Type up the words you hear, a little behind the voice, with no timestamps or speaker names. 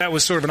That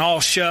was sort of an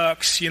all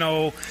shucks,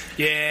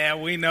 yeah,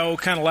 we know,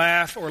 kind of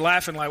laugh, or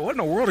laughing like, what in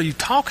the world are you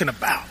talking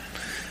about?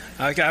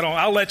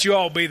 I'll let you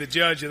all be the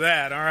judge of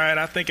that, all right?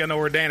 I think I know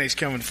where Danny's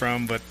coming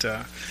from, but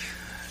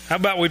how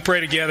about we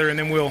pray together and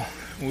then we'll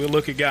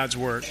look at God's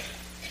Word.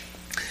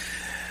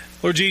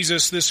 Lord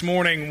Jesus, this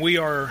morning we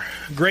are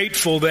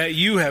grateful that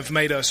you have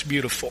made us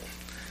beautiful.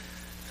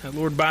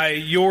 Lord, by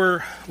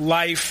your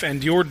life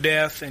and your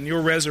death and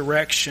your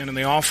resurrection and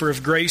the offer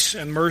of grace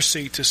and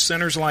mercy to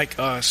sinners like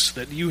us,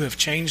 that you have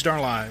changed our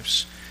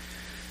lives.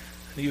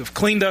 You have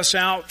cleaned us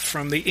out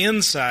from the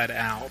inside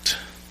out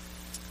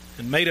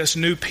and made us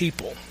new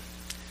people.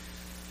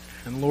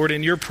 And Lord,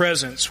 in your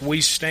presence we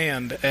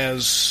stand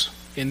as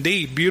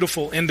indeed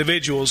beautiful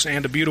individuals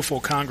and a beautiful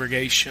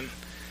congregation.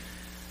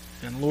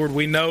 And Lord,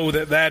 we know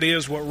that that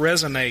is what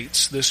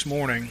resonates this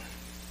morning.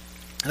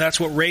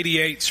 That's what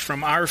radiates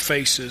from our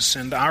faces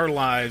and our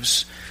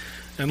lives.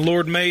 And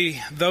Lord,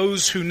 may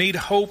those who need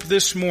hope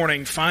this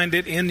morning find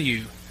it in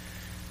you.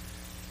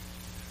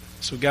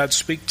 So God,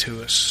 speak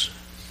to us.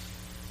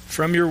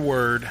 From your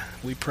word,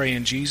 we pray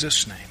in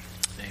Jesus' name.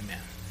 Amen.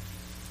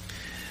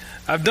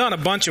 I've done a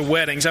bunch of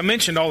weddings. I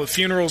mentioned all the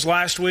funerals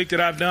last week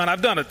that I've done.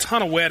 I've done a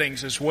ton of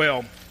weddings as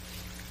well.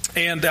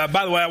 And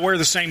by the way, I wear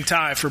the same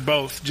tie for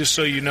both, just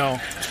so you know.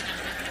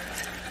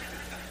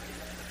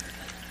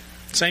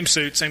 Same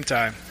suit, same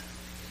tie.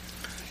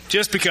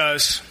 Just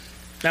because,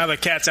 now the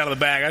cat's out of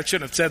the bag, I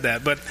shouldn't have said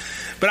that. But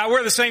I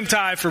wear the same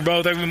tie for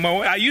both.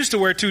 I used to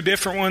wear two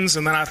different ones,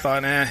 and then I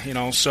thought,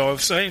 so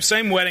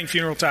same wedding,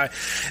 funeral tie.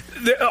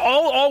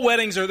 All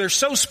weddings they're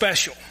so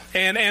special.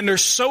 And they're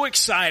so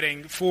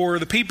exciting for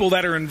the people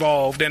that are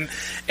involved, and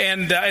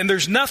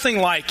there's nothing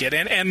like it.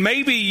 And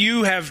maybe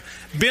you have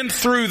been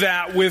through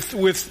that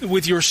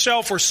with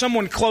yourself or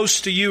someone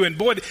close to you. And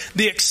boy,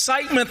 the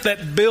excitement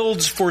that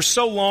builds for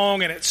so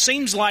long, and it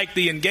seems like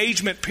the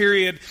engagement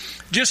period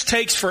just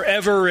takes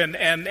forever,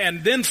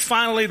 and then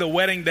finally the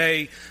wedding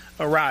day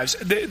arrives.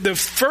 The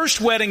first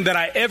wedding that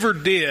I ever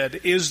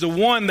did is the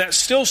one that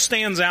still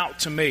stands out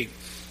to me.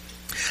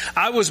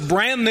 I was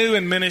brand new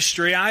in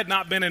ministry. I had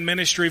not been in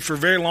ministry for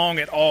very long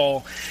at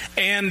all.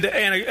 And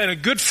a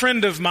good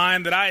friend of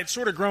mine that I had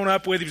sort of grown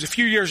up with, he was a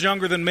few years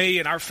younger than me,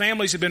 and our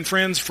families had been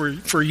friends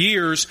for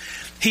years.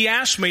 He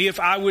asked me if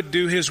I would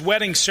do his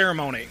wedding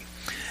ceremony.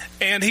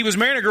 And he was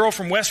marrying a girl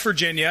from West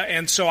Virginia,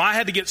 and so I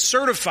had to get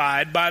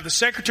certified by the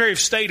Secretary of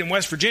State in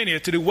West Virginia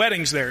to do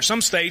weddings there.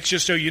 Some states,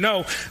 just so you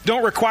know,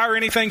 don't require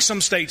anything. Some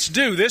states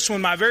do. This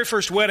one, my very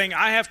first wedding,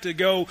 I have to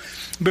go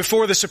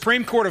before the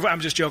Supreme Court of...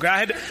 I'm just joking.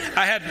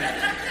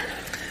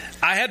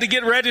 I had to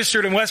get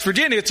registered in West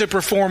Virginia to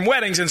perform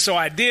weddings, and so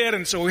I did,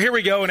 and so here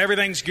we go, and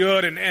everything's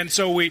good, and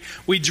so we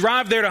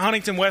drive there to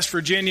Huntington, West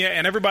Virginia,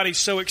 and everybody's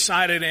so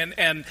excited,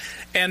 and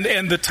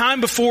the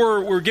time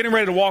before we're getting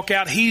ready to walk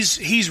out,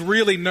 he's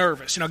really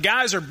nervous.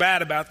 Guys are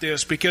bad about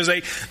this because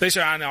they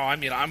say, I know,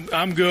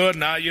 I'm good,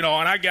 and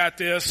I got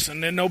this,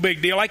 and then no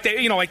big deal, like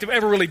they've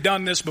ever really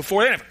done this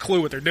before. They don't have a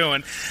clue what they're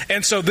doing,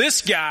 and so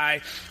this guy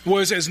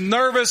was as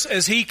nervous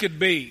as he could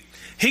be.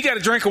 He got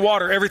a drink of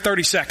water every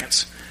 30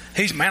 seconds.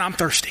 I'm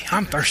thirsty,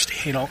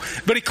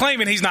 but he's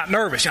claiming he's not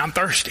nervous. I'm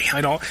thirsty,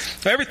 So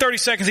every 30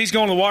 seconds he's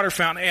going to the water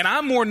fountain, and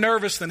I'm more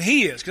nervous than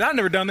he is because I've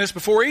never done this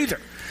before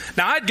either.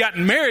 Now, I'd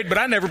gotten married, but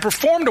I never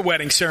performed a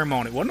wedding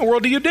ceremony. What in the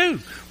world do you do?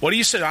 What do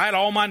you say? I had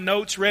all my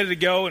notes ready to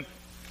go, and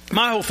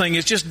my whole thing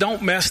is just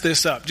don't mess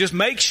this up. Just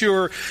make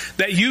sure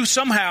that you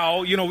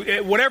somehow,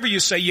 whatever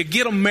you say, you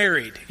get them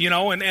married,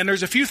 and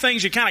there's a few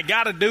things you kind of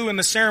got to do in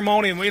the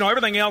ceremony, and,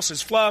 everything else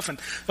is fluff, and,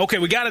 okay,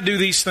 we got to do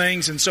these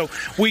things. And so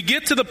we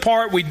get to the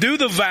part, we do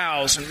the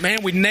vows, and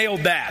man, we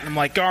nailed that. And I'm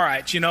like, all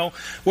right,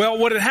 Well,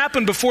 what had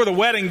happened before the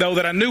wedding, though,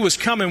 that I knew was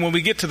coming when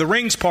we get to the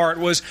rings part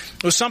was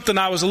something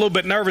I was a little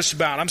bit nervous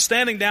about. I'm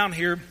standing down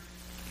here.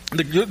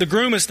 The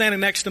groom is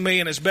standing next to me,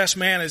 and his best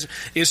man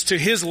is to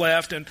his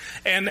left, and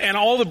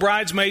all the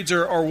bridesmaids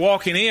are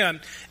walking in,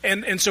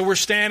 and so we're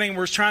standing,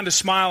 we're trying to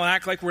smile and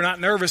act like we're not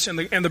nervous, and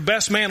the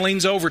best man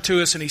leans over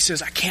to us and he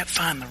says, I can't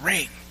find the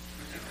ring.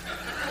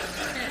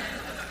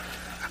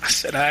 I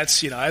said,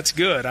 that's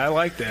good. I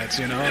like that,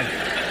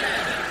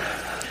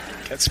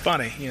 That's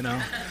funny,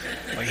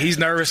 Like he's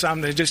nervous.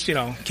 I'm just,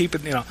 keep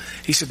it,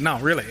 He said, no,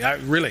 really,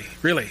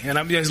 really.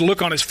 And his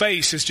look on his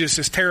face is just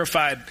this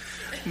terrified.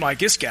 I'm like,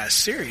 this guy's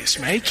serious,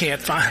 man. He can't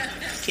find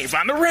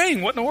the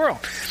ring. What in the world?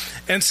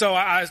 And so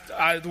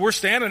we're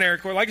standing there.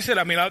 Like I said,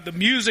 the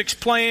music's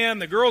playing,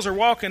 the girls are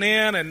walking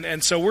in,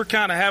 and so we're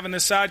kind of having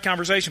this side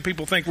conversation.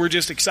 People think we're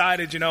just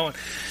excited, And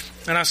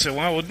I said,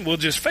 well, we'll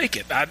just fake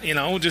it.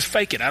 We'll just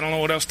fake it. I don't know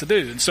what else to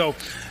do. And so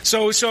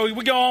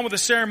we go on with the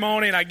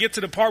ceremony, and I get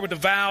to the part with the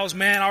vows.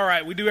 Man, all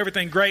right, we do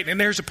everything great.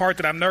 And there's the part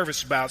that I'm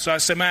nervous about. So I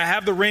said, man,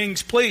 have the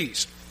rings,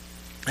 please.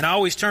 And I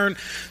always turn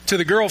to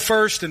the girl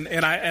first, and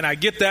I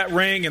get that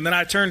ring, and then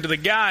I turn to the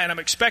guy, and I'm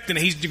expecting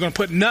he's going to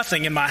put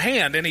nothing in my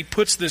hand, and he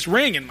puts this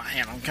ring in my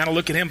hand. I'm kind of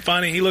looking at him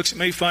funny, he looks at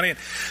me funny, and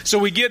so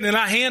we get, and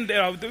I hand,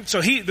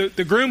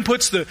 the groom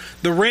puts the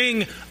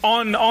ring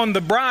on the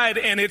bride,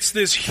 and it's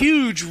this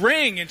huge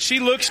ring, and she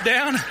looks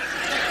down,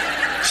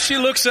 she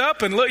looks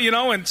up and look,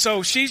 and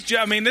so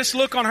this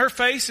look on her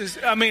face is,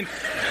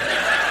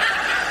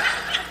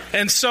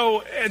 And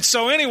so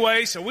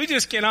anyway, so we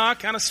just,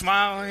 kind of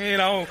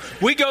smile,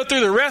 we go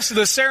through the rest of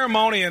the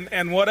ceremony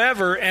and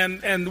whatever.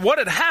 And what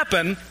had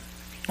happened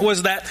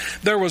was that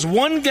there was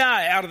one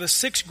guy out of the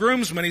 6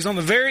 groomsmen. He's on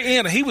the very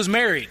end. And he was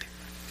married.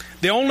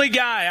 The only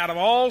guy out of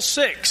all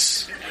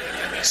 6.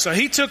 So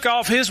he took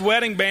off his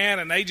wedding band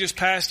and they just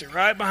passed it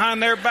right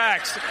behind their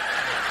backs.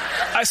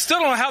 I still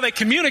don't know how they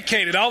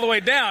communicated all the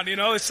way down.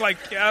 It's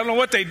like, I don't know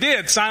what they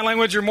did, sign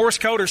language or Morse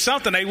code or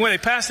something. They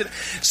passed it.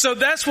 So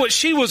that's what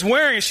she was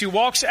wearing as she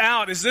walks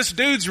out, is this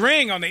dude's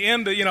ring on the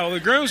end of, the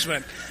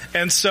groomsman.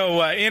 And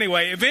so,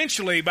 anyway,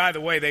 eventually, by the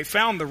way, they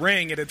found the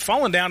ring. It had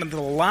fallen down into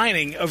the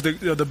lining of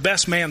the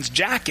best man's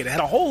jacket. It had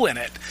a hole in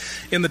it,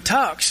 in the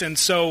tux. And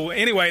so,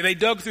 anyway, they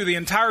dug through the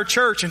entire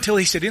church until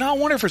he said, I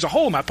wonder if there's a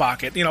hole in my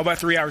pocket, about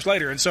 3 hours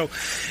later. And so,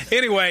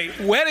 anyway,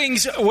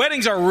 weddings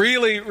are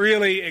really,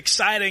 really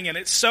exciting, and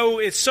it's so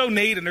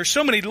neat, and there's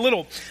so many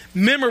little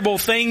memorable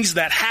things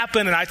that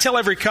happen. And I tell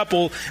every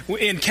couple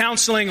in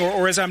counseling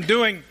or as I'm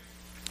getting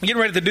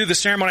ready to do the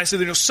ceremony, I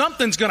said,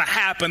 something's going to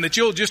happen that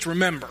you'll just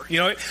remember.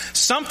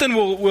 Something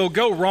will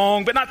go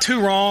wrong, but not too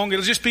wrong.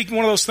 It'll just be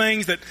one of those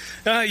things that,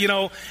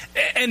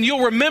 and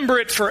you'll remember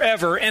it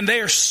forever. And they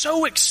are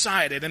so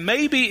excited. And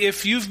maybe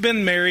if you've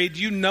been married,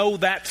 you know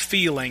that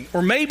feeling.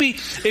 Or maybe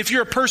if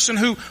you're a person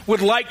who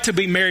would like to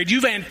be married,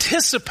 you've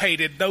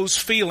anticipated those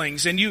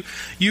feelings. And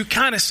you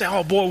kind of say,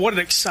 oh boy, what an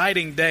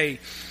exciting day.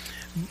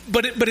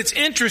 But it's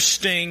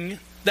interesting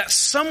that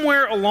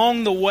somewhere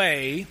along the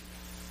way,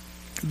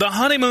 the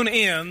honeymoon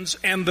ends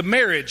and the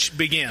marriage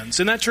begins.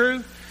 Isn't that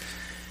true?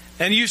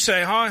 And you say,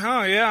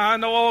 yeah, I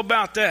know all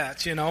about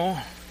that,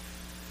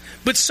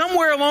 But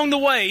somewhere along the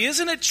way,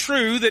 isn't it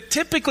true that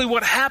typically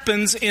what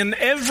happens in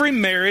every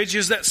marriage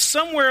is that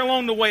somewhere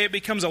along the way it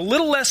becomes a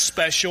little less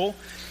special,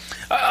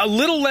 a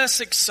little less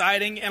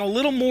exciting, and a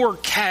little more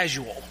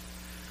casual?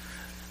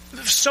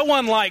 So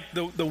unlike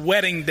the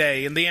wedding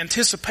day and the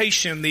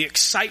anticipation, the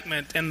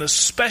excitement, and the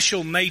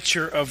special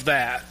nature of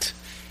that.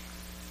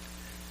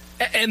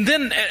 And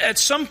then at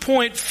some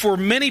point, for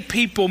many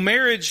people,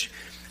 marriage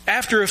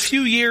after a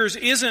few years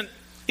isn't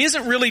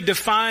really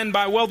defined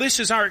by, well,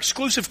 this is our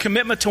exclusive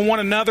commitment to one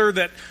another,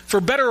 that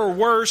for better or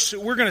worse,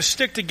 we're going to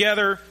stick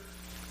together.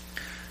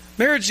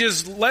 Marriage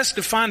is less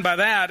defined by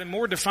that and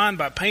more defined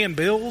by paying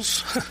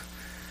bills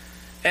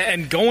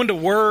and going to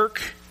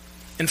work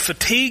and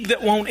fatigue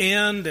that won't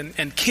end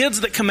and kids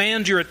that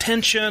command your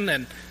attention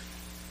and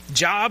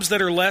jobs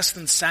that are less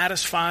than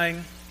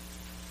satisfying.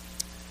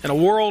 In a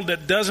world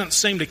that doesn't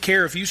seem to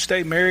care if you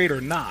stay married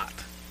or not.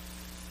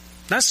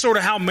 That's sort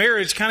of how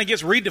marriage kind of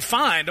gets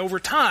redefined over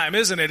time,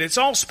 isn't it? It's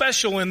all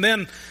special, and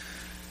then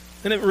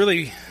it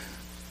really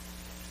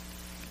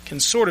can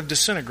sort of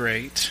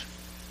disintegrate.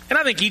 And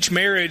I think each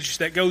marriage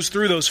that goes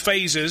through those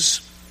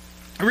phases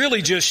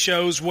really just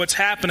shows what's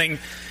happening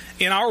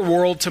in our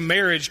world to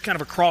marriage kind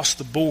of across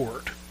the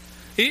board.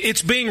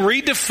 It's being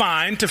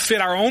redefined to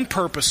fit our own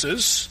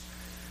purposes,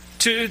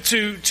 to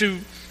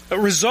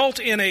result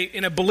in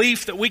a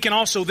belief that we can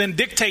also then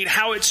dictate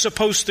how it's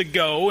supposed to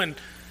go and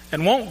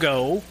won't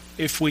go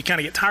if we kind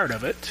of get tired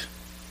of it.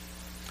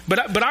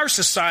 But our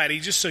society,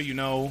 just so you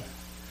know,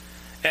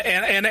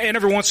 and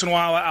every once in a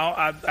while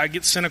I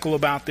get cynical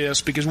about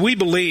this, because we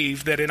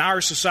believe that in our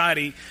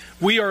society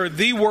we are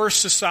the worst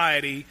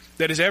society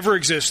that has ever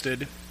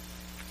existed,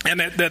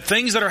 and that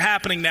things that are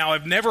happening now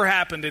have never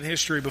happened in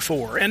history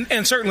before.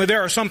 And certainly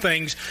there are some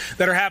things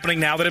that are happening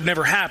now that have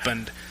never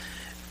happened.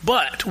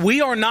 But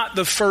we are not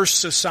the first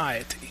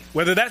society,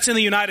 whether that's in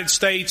the United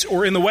States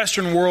or in the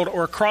Western world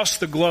or across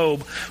the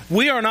globe.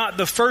 We are not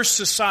the first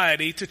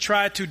society to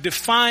try to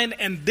define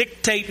and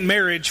dictate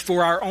marriage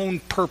for our own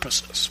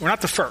purposes. We're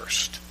not the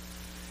first.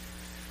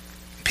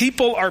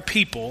 People are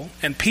people,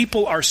 and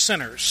people are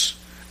sinners.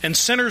 And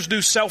sinners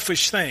do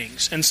selfish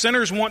things. And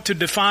sinners want to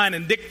define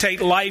and dictate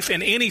life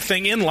and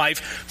anything in life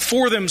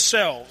for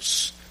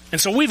themselves.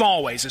 And so we've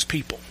always, as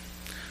people,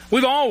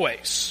 we've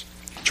always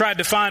tried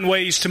to find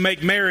ways to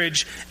make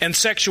marriage and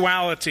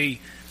sexuality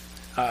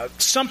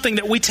something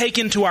that we take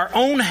into our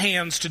own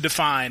hands to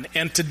define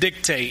and to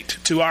dictate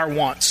to our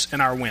wants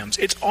and our whims.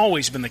 It's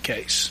always been the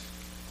case.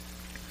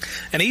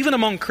 And even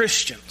among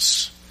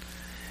Christians,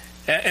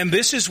 and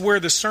this is where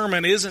the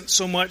sermon isn't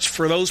so much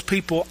for those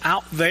people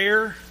out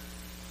there.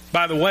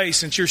 By the way,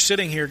 since you're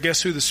sitting here,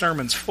 guess who the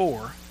sermon's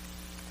for?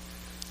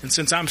 And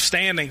since I'm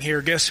standing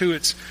here, guess who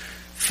it's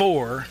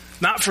for?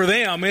 Not for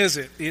them, is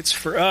it? It's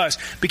for us.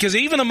 Because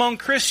even among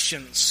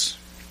Christians,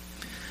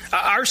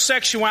 our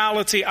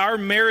sexuality, our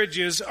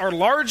marriages are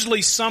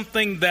largely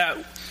something that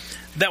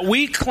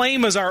we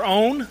claim as our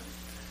own.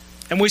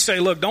 And we say,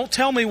 look, don't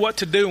tell me what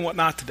to do and what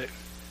not to do.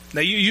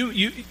 Now,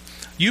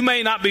 you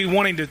may not be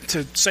wanting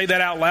to say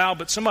that out loud,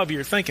 but some of you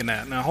are thinking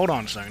that. Now, hold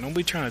on a second. Don't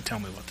be trying to tell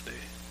me what to do.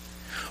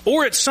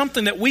 Or it's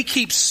something that we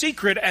keep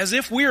secret as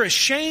if we're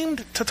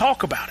ashamed to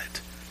talk about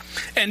it.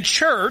 And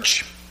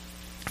church,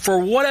 for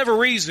whatever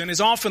reason, is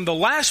often the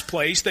last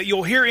place that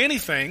you'll hear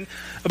anything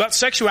about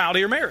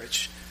sexuality or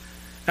marriage.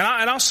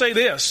 And I'll say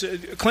this.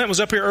 Clint was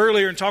up here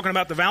earlier and talking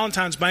about the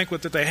Valentine's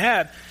banquet that they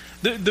had.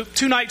 The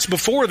 2 nights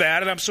before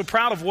that, and I'm so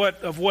proud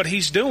of what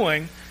he's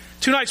doing,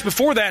 2 nights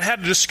before that had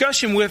a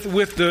discussion with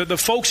the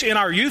folks in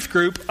our youth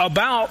group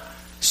about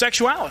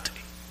sexuality.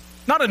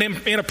 Not an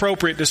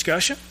inappropriate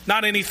discussion,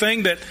 not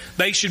anything that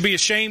they should be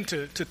ashamed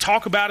to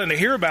talk about and to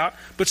hear about,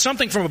 but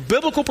something from a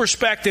biblical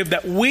perspective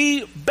that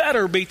we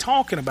better be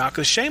talking about,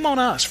 because shame on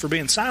us for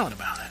being silent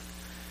about it.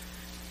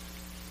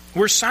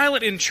 We're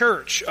silent in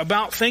church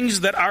about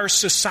things that our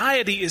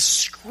society is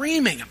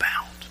screaming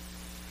about.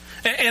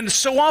 And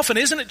so often,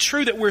 isn't it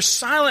true that we're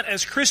silent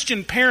as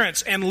Christian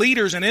parents and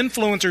leaders and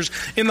influencers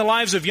in the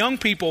lives of young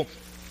people?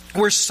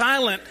 We're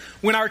silent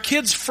when our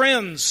kids'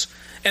 friends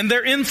and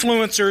their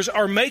influencers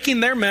are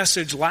making their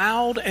message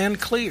loud and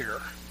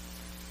clear.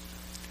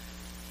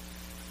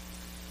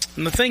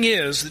 And the thing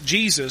is that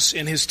Jesus,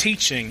 in his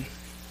teaching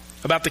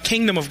about the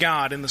kingdom of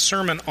God in the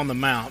Sermon on the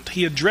Mount,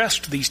 he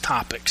addressed these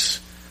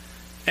topics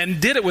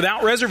and did it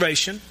without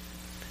reservation.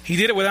 He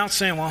did it without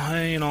saying, well,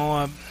 hey,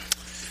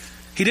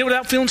 he did it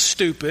without feeling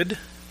stupid.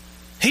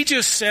 He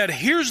just said,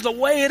 here's the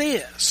way it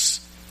is.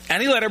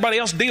 And he let everybody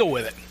else deal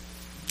with it.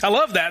 I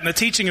love that in the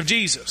teaching of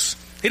Jesus.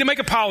 He didn't make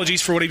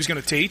apologies for what he was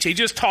going to teach. He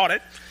just taught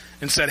it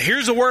and said,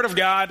 here's the Word of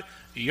God.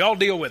 Y'all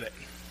deal with it.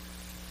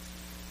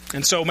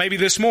 And so maybe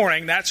this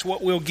morning, that's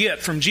what we'll get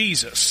from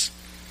Jesus.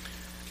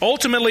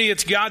 Ultimately,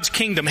 it's God's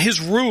kingdom, his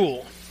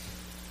rule,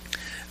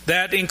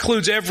 that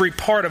includes every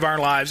part of our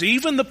lives,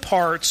 even the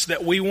parts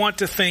that we want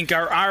to think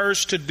are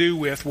ours to do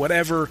with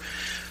whatever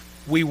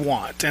we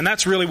want. And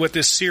that's really what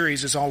this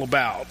series is all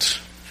about.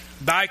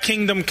 Thy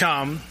kingdom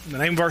come, the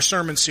name of our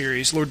sermon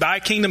series. Lord, thy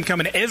kingdom come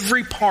in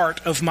every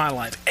part of my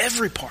life.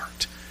 Every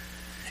part.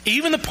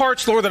 Even the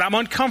parts, Lord, that I'm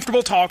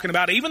uncomfortable talking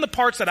about. Even the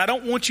parts that I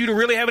don't want you to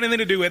really have anything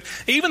to do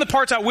with. Even the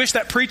parts I wish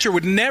that preacher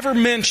would never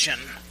mention.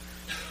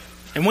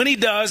 And when he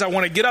does, I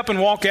want to get up and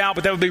walk out,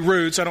 but that would be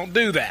rude, so I don't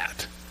do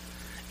that.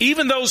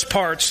 Even those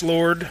parts,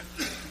 Lord,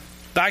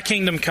 thy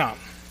kingdom come.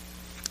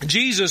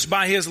 Jesus,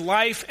 by his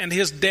life and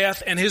his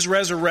death and his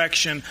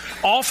resurrection,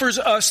 offers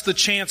us the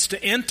chance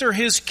to enter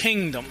his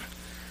kingdom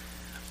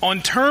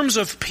on terms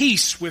of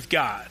peace with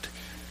God,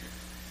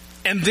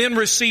 and then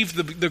receive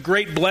the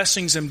great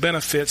blessings and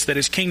benefits that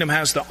his kingdom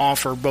has to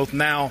offer both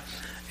now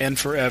and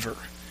forever.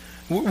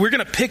 We're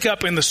going to pick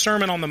up in the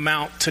Sermon on the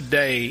Mount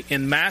today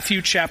in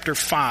Matthew chapter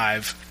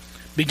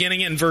 5,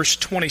 beginning in verse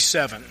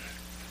 27.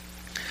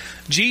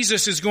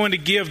 Jesus is going to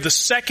give the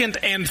second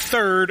and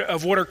third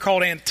of what are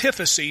called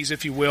antitheses,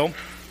 if you will,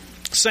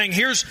 saying,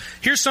 here's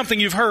something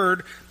you've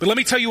heard, but let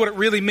me tell you what it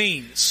really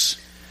means.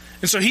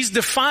 And so he's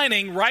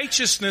defining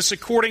righteousness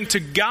according to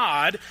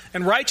God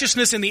and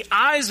righteousness in the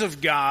eyes of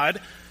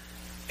God.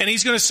 And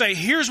he's going to say,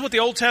 here's what the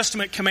Old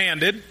Testament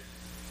commanded.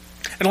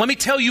 And let me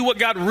tell you what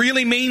God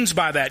really means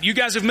by that. You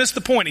guys have missed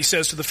the point, he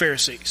says to the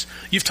Pharisees.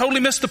 You've totally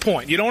missed the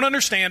point. You don't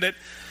understand it.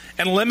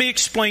 And let me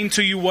explain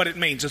to you what it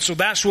means. And so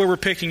that's where we're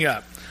picking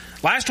up.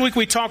 Last week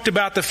we talked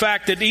about the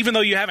fact that even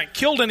though you haven't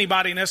killed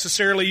anybody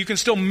necessarily, you can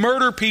still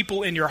murder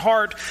people in your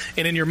heart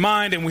and in your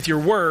mind and with your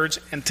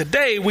words. And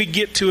today we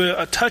get to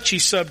a touchy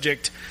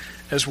subject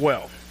as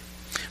well.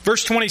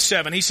 Verse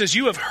 27, he says,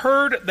 you have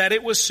heard that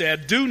it was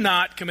said, do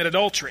not commit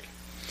adultery.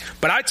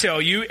 But I tell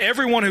you,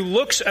 everyone who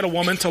looks at a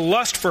woman to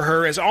lust for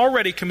her has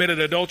already committed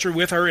adultery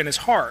with her in his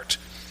heart.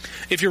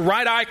 If your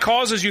right eye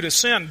causes you to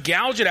sin,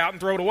 gouge it out and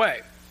throw it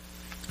away.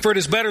 For it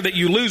is better that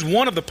you lose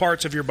one of the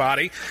parts of your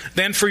body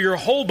than for your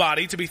whole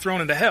body to be thrown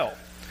into hell.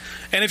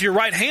 And if your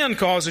right hand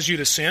causes you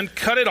to sin,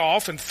 cut it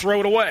off and throw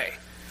it away.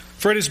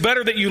 For it is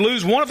better that you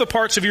lose one of the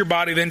parts of your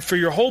body than for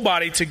your whole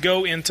body to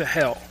go into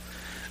hell.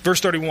 Verse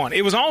 31,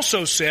 it was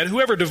also said,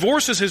 whoever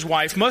divorces his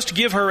wife must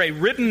give her a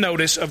written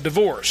notice of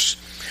divorce.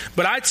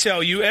 But I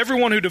tell you,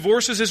 everyone who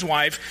divorces his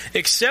wife,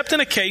 except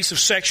in a case of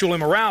sexual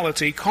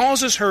immorality,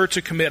 causes her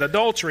to commit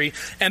adultery,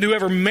 and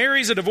whoever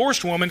marries a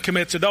divorced woman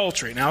commits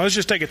adultery. Now, let's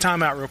just take a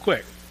time out real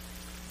quick.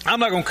 I'm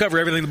not going to cover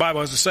everything the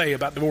Bible has to say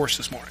about divorce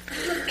this morning,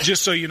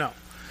 just so you know.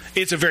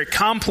 It's a very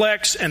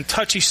complex and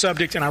touchy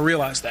subject, and I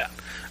realize that.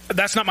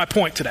 That's not my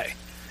point today.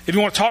 If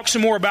you want to talk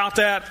some more about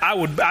that,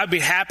 I'd be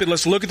happy.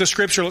 Let's look at the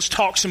scripture. Let's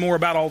talk some more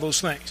about all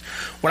those things.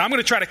 What I'm going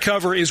to try to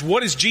cover is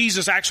what is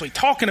Jesus actually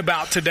talking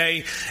about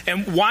today,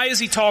 and why is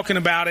he talking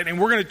about it?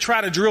 And we're going to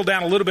try to drill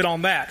down a little bit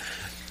on that.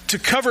 To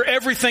cover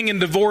everything in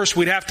divorce,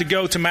 we'd have to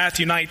go to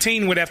Matthew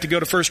 19. We'd have to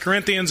go to 1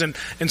 Corinthians, and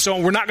so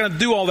we're not going to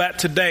do all that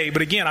today.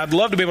 But again, I'd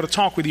love to be able to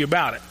talk with you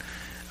about it.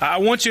 I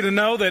want you to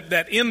know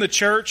that in the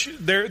church,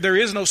 there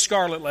is no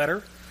scarlet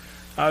letter.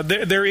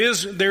 There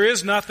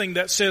is nothing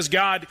that says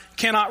God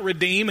cannot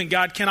redeem and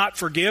God cannot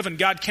forgive and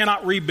God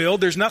cannot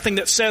rebuild. There's nothing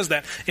that says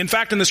that. In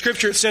fact, in the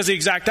scripture it says the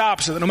exact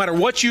opposite, that no matter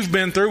what you've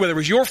been through, whether it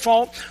was your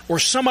fault or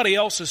somebody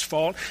else's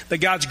fault, that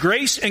God's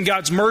grace and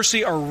God's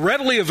mercy are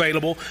readily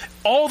available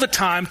all the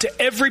time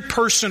to every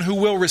person who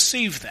will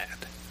receive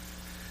that.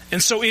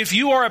 And so if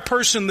you are a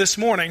person this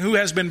morning who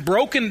has been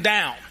broken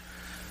down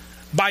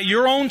by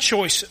your own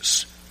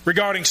choices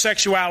regarding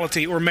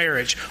sexuality or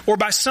marriage, or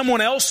by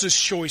someone else's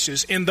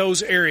choices in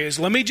those areas,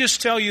 let me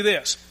just tell you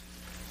this.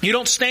 You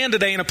don't stand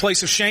today in a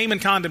place of shame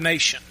and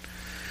condemnation.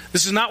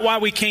 This is not why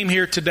we came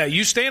here today.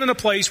 You stand in a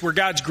place where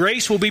God's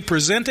grace will be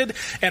presented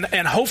and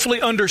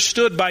hopefully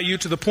understood by you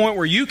to the point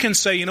where you can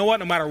say, you know what,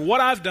 no matter what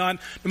I've done,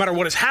 no matter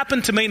what has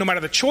happened to me, no matter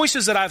the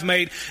choices that I've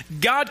made,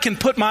 God can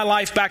put my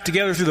life back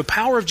together through the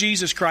power of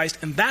Jesus Christ,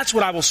 and that's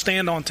what I will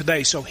stand on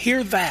today. So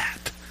hear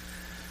that.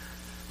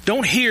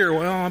 Don't hear,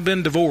 well, I've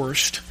been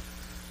divorced.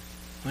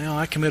 Well,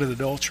 I committed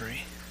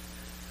adultery.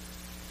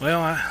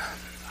 Well,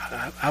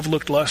 I've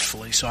looked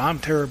lustfully, so I'm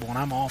terrible and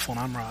I'm awful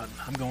and I'm rotten.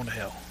 I'm going to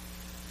hell.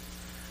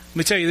 Let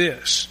me tell you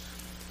this.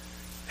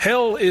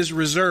 Hell is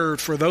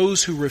reserved for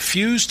those who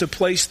refuse to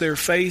place their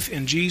faith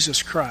in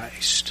Jesus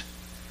Christ.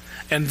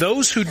 And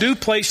those who do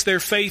place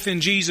their faith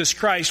in Jesus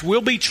Christ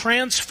will be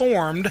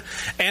transformed,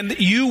 and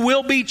you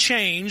will be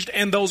changed,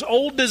 and those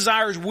old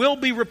desires will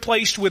be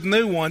replaced with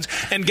new ones,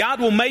 and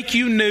God will make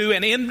you new,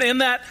 and in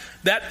that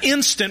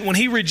instant when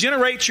He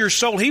regenerates your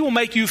soul, He will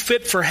make you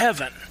fit for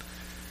heaven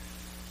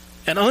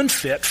and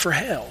unfit for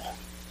hell.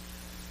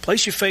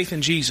 Place your faith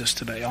in Jesus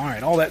today. All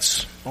right, all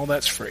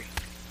that's free.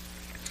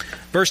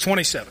 Verse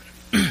 27.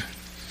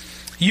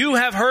 You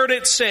have heard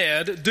it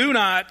said, do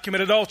not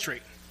commit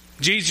adultery.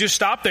 Jesus just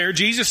stopped there.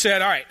 Jesus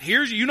said, all right,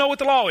 you know what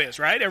the law is,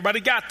 right?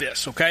 Everybody got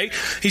this, okay?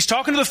 He's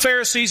talking to the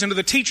Pharisees and to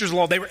the teachers of the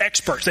law. They were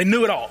experts. They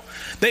knew it all.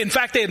 In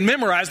fact, they had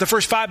memorized the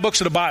first 5 books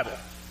of the Bible.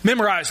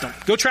 Memorized them.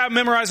 Go try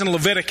memorizing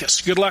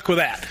Leviticus. Good luck with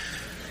that.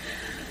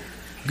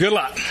 Good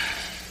luck.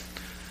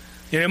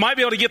 You might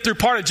be able to get through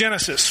part of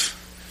Genesis.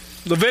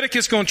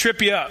 Leviticus going to trip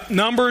you up.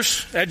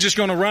 Numbers, that's just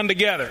going to run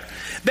together.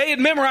 They had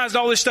memorized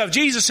all this stuff.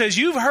 Jesus says,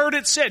 you've heard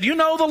it said. You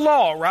know the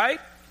law,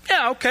 right?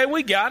 Yeah, okay,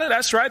 we got it.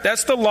 That's right.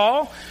 That's the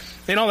law.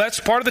 That's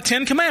part of the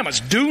 10 Commandments.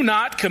 Do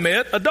not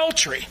commit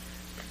adultery.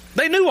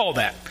 They knew all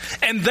that.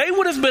 And they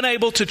would have been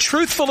able to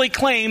truthfully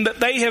claim that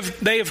they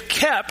have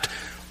kept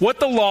what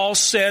the law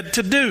said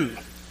to do.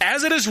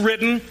 As it is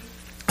written,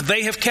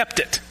 they have kept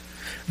it.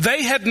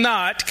 They had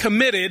not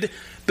committed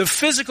the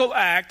physical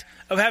act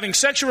of having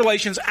sexual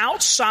relations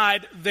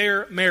outside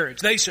their marriage.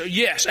 They said,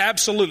 yes,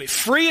 absolutely.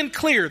 Free and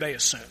clear, they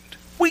assumed.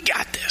 We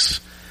got this.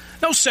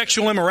 No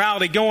sexual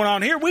immorality going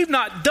on here. We've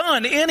not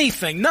done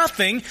anything.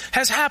 Nothing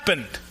has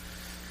happened.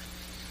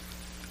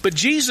 But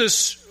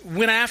Jesus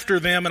went after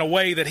them in a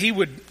way that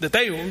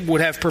they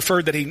would have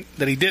preferred that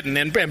he didn't,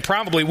 and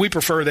probably we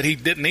prefer that he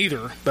didn't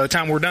either by the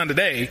time we're done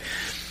today.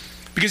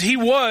 Because he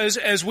was,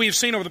 as we've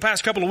seen over the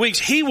past couple of weeks,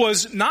 he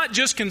was not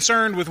just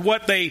concerned with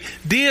what they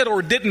did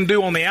or didn't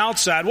do on the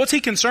outside. What's he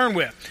concerned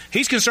with?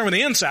 He's concerned with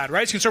the inside,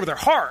 right? He's concerned with their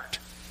heart.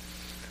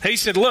 He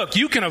said, look,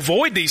 you can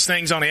avoid these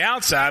things on the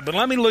outside, but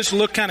let me just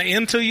look kind of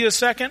into you a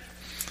second,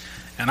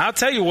 and I'll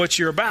tell you what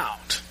you're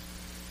about.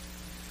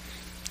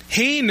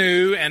 He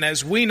knew, and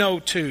as we know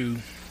too,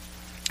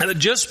 that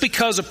just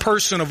because a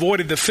person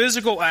avoided the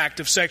physical act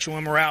of sexual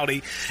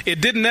immorality,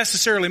 it didn't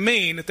necessarily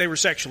mean that they were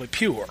sexually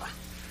pure.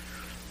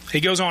 He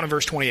goes on in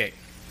verse 28.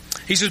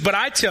 He says, but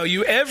I tell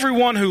you,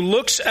 everyone who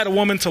looks at a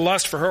woman to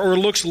lust for her, or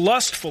looks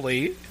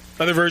lustfully,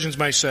 other versions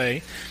may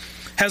say,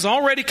 has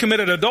already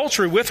committed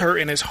adultery with her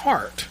in his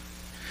heart.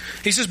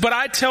 He says, but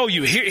I tell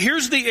you,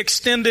 here's the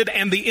extended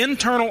and the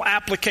internal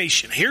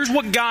application. Here's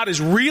what God is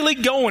really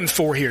going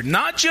for here.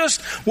 Not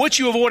just what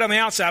you avoid on the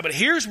outside, but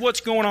here's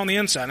what's going on the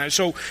inside. Now,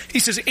 so he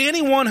says,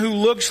 anyone who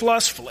looks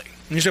lustfully.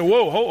 And you say,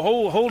 whoa,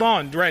 hold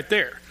on right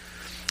there.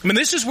 I mean,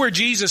 this is where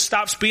Jesus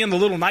stops being the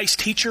little nice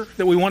teacher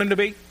that we want him to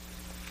be.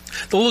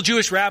 The little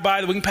Jewish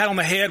rabbi that we can pat on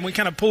the head and we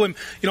kind of pull him,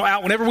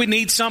 out whenever we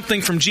need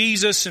something from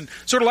Jesus, and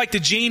sort of like the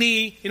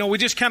genie, we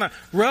just kind of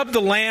rub the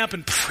lamp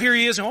and here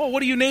he is, and what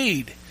do you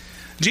need?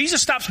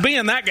 Jesus stops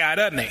being that guy,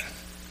 doesn't he?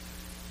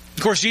 Of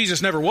course,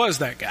 Jesus never was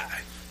that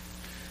guy.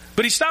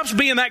 But he stops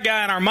being that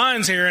guy in our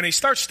minds here, and he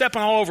starts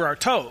stepping all over our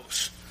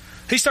toes.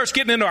 He starts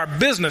getting into our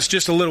business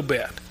just a little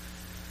bit.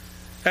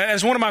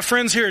 As one of my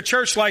friends here at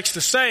church likes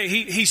to say,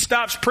 he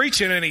stops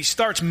preaching and he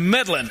starts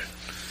meddling,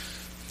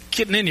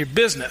 getting in your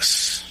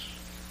business.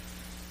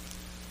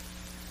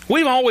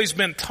 We've always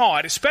been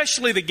taught,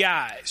 especially the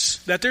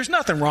guys, that there's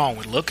nothing wrong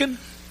with looking.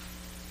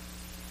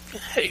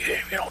 Hey,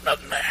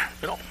 nothing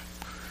there.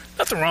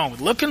 Nothing wrong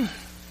with looking,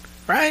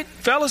 right?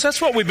 Fellas, that's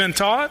what we've been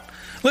taught.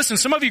 Listen,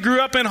 some of you grew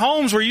up in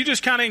homes where you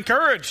just kind of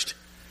encouraged.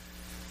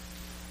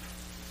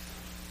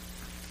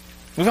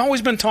 We've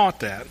always been taught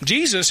that.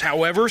 Jesus,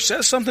 however,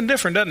 says something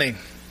different, doesn't he?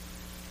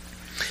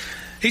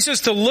 He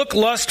says to look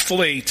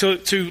lustfully,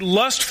 to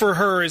lust for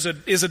her is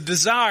a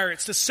desire.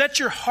 It's to set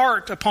your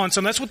heart upon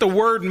something. That's what the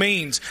word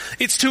means.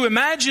 It's to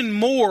imagine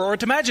more, or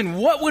to imagine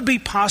what would be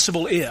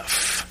possible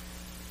if.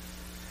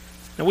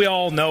 Now, we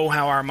all know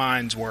how our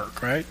minds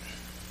work, right?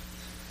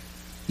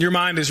 Your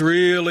mind is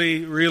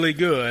really, really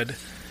good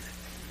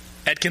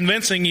at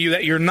convincing you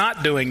that you're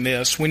not doing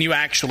this when you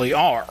actually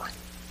are.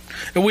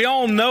 And we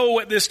all know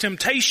what this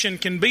temptation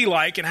can be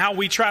like and how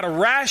we try to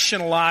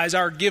rationalize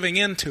our giving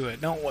into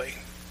it, don't we?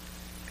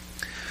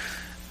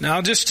 Now,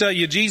 I'll just tell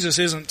you, Jesus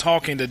isn't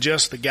talking to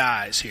just the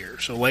guys here.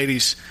 So,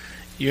 ladies,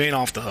 you ain't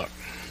off the hook.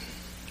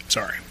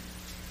 Sorry.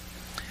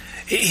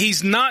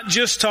 he's not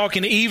just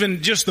talking to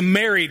even just the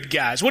married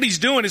guys. What he's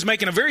doing is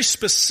making a very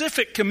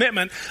specific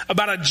commitment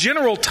about a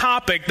general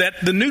topic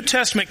that the New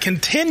Testament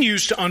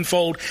continues to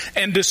unfold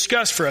and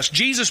discuss for us.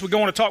 Jesus would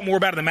go on to talk more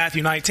about it in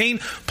Matthew 19.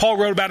 Paul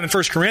wrote about it in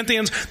 1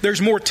 Corinthians.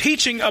 There's more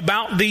teaching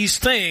about these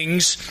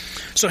things.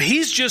 So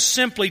he's just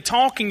simply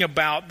talking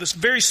about this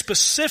very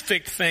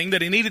specific thing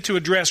that he needed to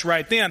address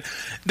right then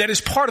that is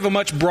part of a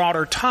much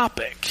broader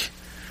topic.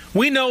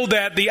 We know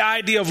that the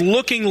idea of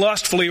looking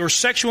lustfully or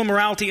sexual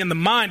immorality in the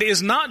mind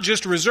is not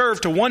just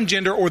reserved to one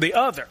gender or the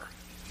other.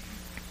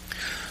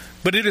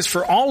 But it is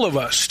for all of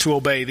us to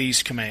obey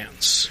these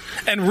commands.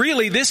 And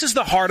really, this is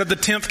the heart of the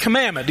 10th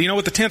commandment. Do you know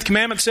what the 10th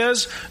commandment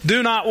says?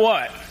 Do not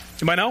what?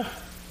 Anybody know?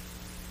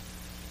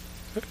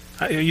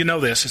 You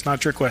know this. It's not a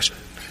trick question.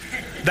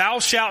 Thou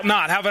shalt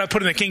not. How about I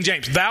put it in the King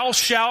James? Thou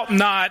shalt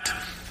not.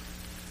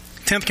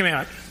 10th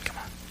commandment. Come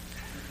on.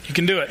 You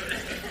can do it.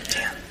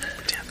 10.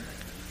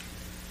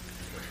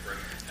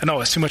 No,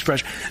 it's too much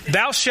pressure.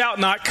 Thou shalt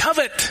not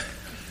covet.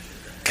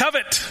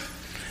 Covet.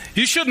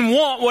 You shouldn't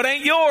want what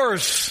ain't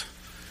yours.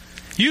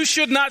 You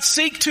should not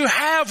seek to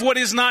have what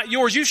is not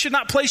yours. You should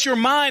not place your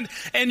mind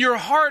and your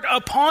heart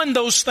upon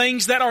those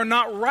things that are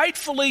not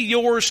rightfully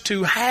yours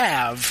to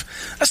have.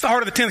 That's the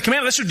heart of the 10th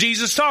commandment. That's what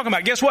Jesus is talking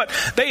about. Guess what?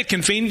 They had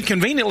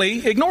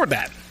conveniently ignored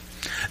that.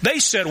 They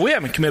said, we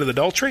haven't committed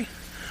adultery.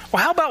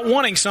 Well, how about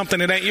wanting something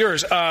that ain't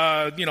yours?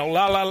 No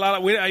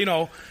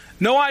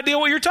idea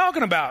what you're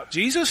talking about,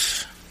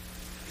 Jesus.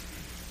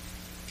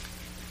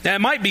 Now,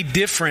 it might be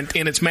different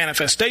in its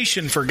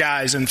manifestation for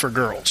guys and for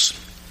girls,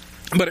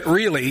 but it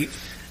really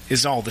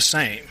is all the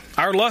same.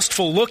 Our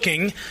lustful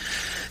looking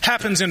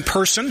happens in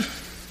person,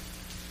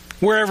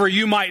 wherever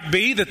you might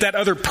be, that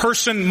other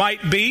person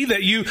might be,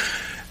 that you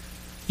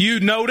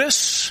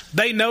notice,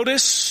 they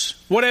notice,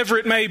 whatever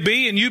it may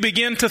be, and you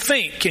begin to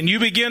think, and you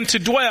begin to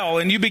dwell,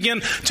 and you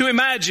begin to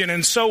imagine,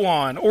 and so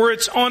on. Or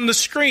it's on the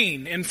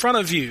screen in front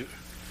of you.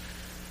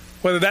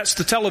 Whether that's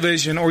the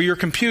television or your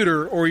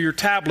computer or your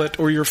tablet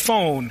or your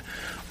phone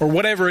or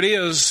whatever it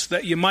is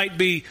that you might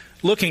be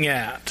looking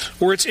at,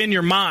 or it's in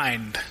your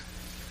mind.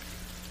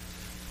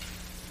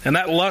 And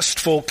that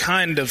lustful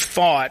kind of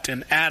thought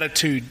and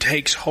attitude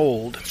takes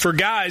hold. For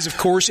guys, of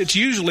course, it's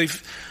usually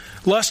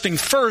lusting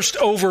first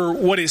over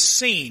what is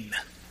seen.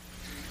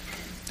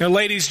 Now,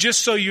 ladies,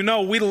 just so you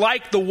know, we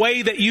like the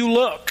way that you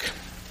look.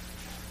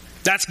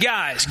 That's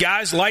guys.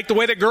 Guys like the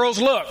way that girls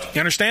look.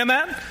 You understand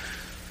that?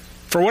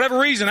 For whatever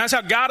reason, that's how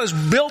God has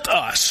built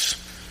us.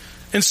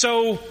 And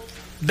so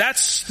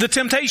that's the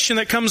temptation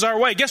that comes our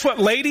way. Guess what,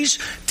 ladies?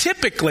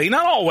 Typically,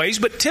 not always,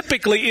 but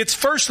typically it's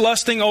first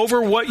lusting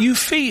over what you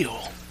feel.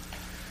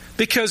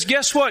 Because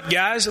guess what,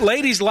 guys?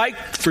 Ladies like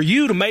for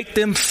you to make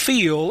them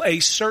feel a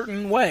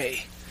certain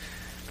way.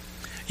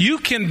 You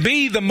can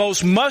be the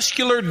most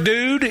muscular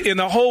dude in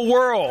the whole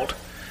world.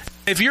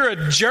 If you're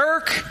a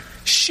jerk,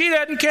 she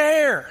doesn't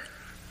care.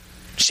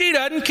 She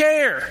doesn't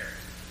care.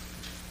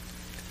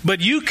 But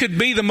you could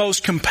be the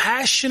most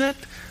compassionate,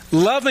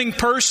 loving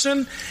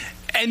person,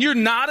 and you're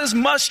not as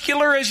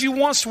muscular as you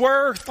once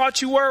were,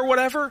 thought you were, or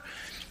whatever.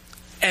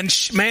 And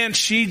man,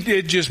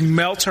 it just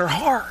melts her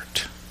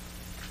heart.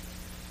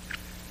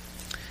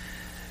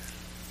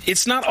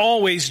 It's not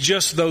always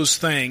just those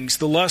things.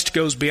 The lust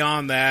goes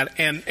beyond that.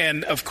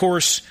 And of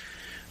course,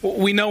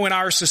 we know in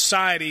our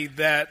society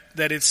that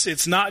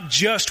it's not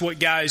just what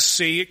guys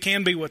see. It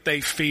can be what they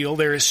feel,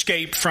 their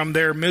escape from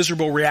their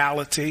miserable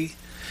reality.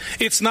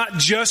 It's not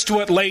just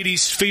what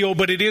ladies feel,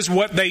 but it is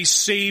what they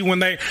see when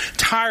they're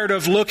tired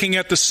of looking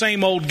at the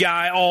same old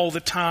guy all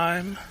the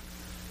time.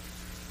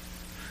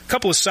 A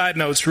couple of side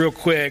notes real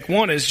quick.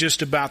 One is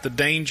just about the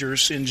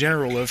dangers in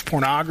general of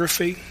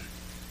pornography.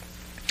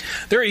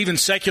 There are even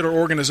secular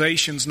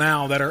organizations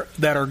now that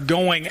are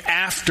going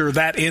after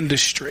that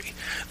industry.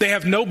 They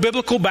have no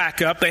biblical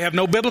backup. They have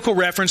no biblical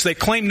reference. They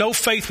claim no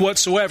faith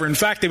whatsoever. In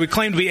fact, they would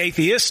claim to be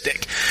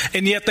atheistic.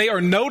 And yet they are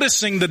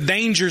noticing the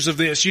dangers of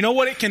this. You know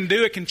what it can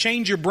do? It can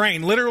change your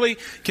brain. Literally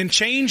can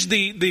change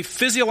the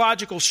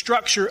physiological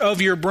structure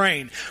of your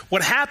brain.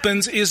 What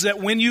happens is that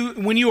when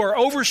you are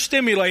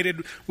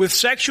overstimulated with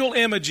sexual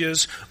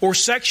images or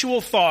sexual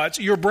thoughts,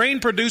 your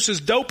brain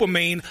produces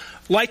dopamine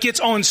like it's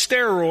on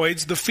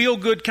steroids, the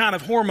feel-good kind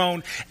of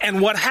hormone. And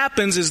what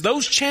happens is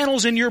those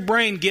channels in your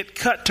brain get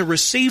cut to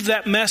receive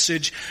that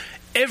message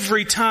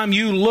every time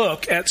you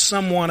look at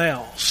someone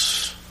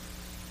else.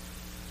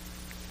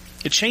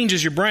 It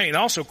changes your brain. It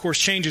also, of course,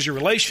 changes your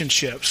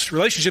relationships.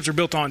 Relationships are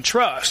built on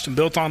trust and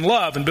built on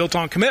love and built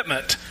on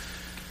commitment.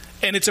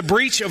 And it's a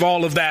breach of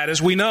all of that,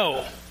 as we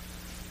know.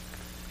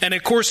 And,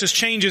 of course, this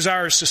changes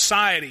our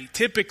society.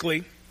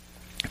 Typically,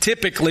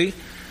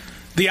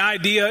 the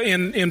idea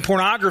in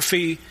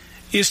pornography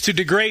is to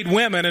degrade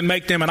women and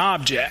make them an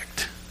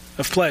object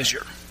of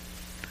pleasure.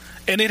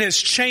 And it has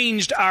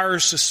changed our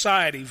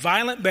society.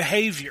 Violent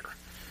behavior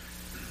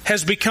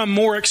has become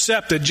more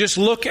accepted. Just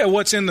look at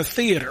what's in the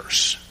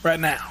theaters right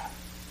now.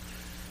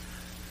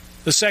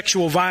 The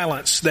sexual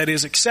violence that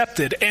is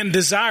accepted and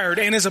desired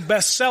and is a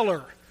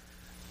bestseller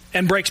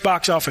and breaks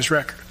box office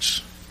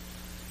records.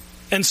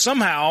 And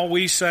somehow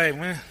we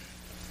say,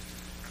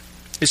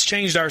 It's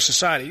changed our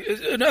society.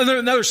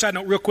 Another side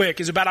note real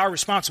quick is about our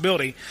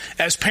responsibility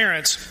as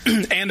parents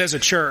and as a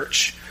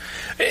church.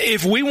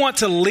 If we want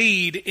to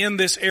lead in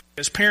this area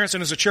as parents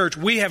and as a church,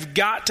 we have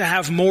got to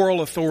have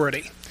moral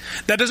authority.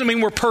 That doesn't mean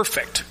we're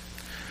perfect.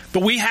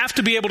 But we have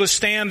to be able to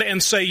stand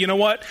and say, you know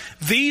what?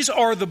 These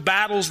are the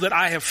battles that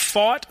I have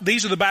fought.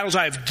 These are the battles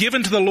I have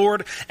given to the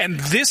Lord. And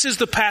this is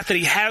the path that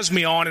He has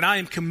me on. And I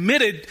am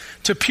committed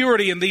to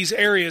purity in these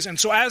areas. And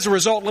so as a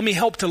result, let me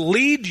help to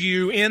lead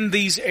you in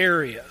these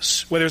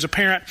areas, whether as a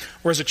parent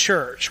or as a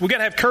church. We've got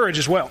to have courage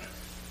as well.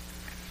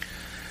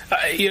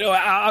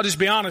 I'll just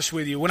be honest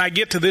with you. When I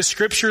get to this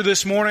scripture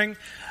this morning,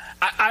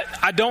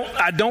 I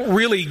don't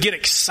really get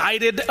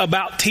excited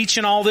about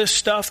teaching all this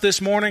stuff this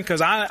morning because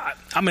I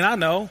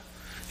know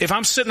if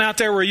I'm sitting out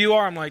there where you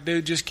are, I'm like,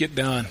 dude, just get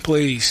done,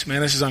 please,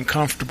 man. This is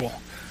uncomfortable.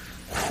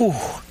 Whew.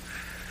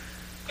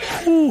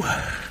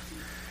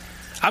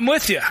 I'm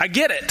with you. I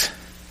get it.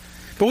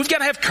 But we've got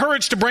to have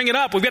courage to bring it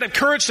up. We've got to have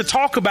courage to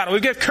talk about it.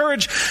 We've got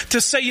courage to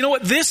say, you know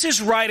what, this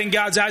is right in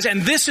God's eyes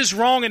and this is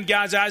wrong in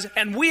God's eyes,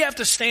 and we have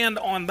to stand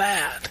on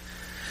that.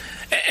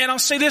 And I'll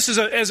say this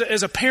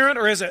as a parent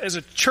or as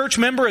a church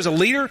member, as a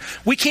leader,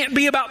 we can't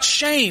be about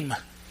shame.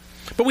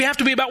 But we have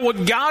to be about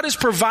what God has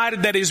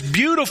provided that is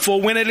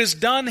beautiful when it is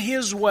done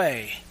His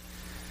way.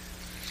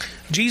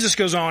 Jesus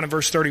goes on in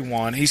verse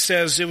 31. He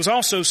says, it was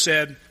also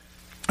said,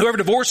 whoever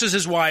divorces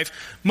his wife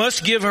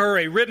must give her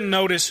a written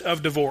notice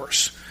of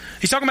divorce.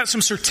 He's talking about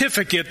some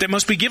certificate that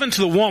must be given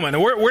to the woman.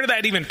 And where did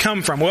that even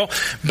come from? Well,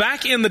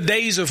 back in the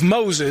days of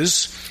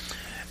Moses,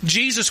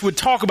 Jesus would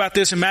talk about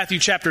this in Matthew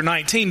chapter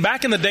 19.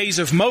 Back in the days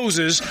of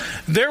Moses,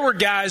 there were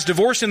guys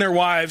divorcing their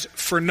wives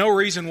for no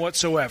reason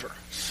whatsoever.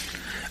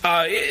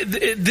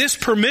 This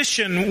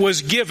permission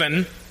was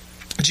given,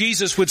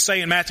 Jesus would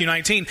say in Matthew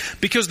 19,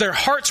 because their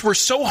hearts were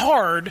so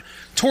hard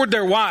toward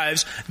their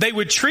wives, they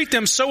would treat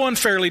them so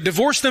unfairly,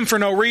 divorce them for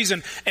no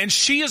reason, and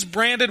she is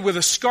branded with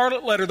a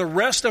scarlet letter the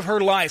rest of her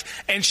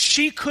life, and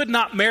she could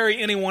not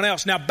marry anyone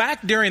else. Now,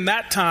 back during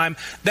that time,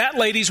 that,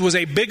 ladies, was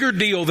a bigger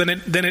deal than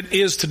it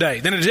is today,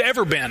 than it has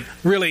ever been,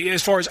 really,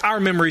 as far as our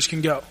memories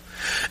can go.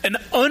 An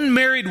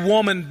unmarried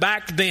woman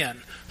back then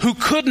who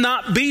could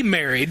not be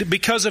married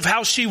because of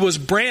how she was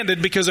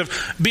branded, because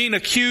of being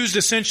accused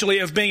essentially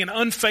of being an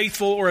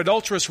unfaithful or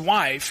adulterous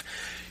wife,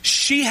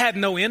 she had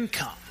no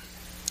income.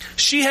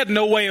 She had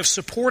no way of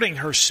supporting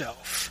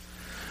herself.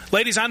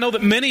 Ladies, I know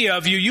that many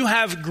of you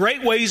have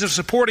great ways of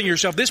supporting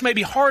yourself. This may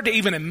be hard to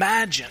even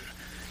imagine.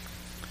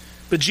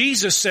 But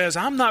Jesus says,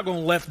 I'm not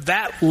going to let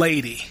that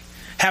lady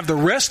have the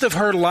rest of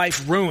her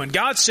life ruined.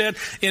 God said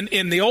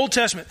in the Old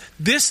Testament,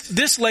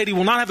 this lady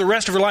will not have the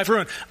rest of her life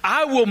ruined.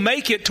 I will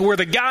make it to where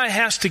the guy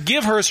has to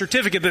give her a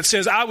certificate that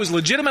says I was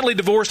legitimately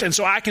divorced and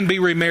so I can be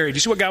remarried.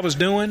 You see what God was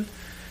doing?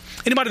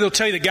 Anybody that'll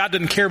tell you that God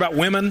doesn't care about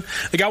women,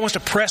 that God wants to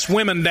press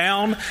women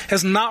down,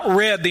 has not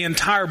read the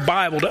entire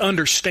Bible to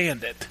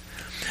understand it.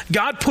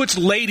 God puts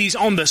ladies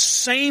on the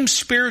same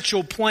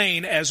spiritual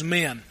plane as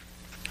men.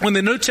 When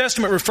the New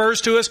Testament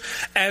refers to us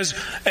as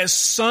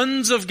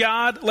sons of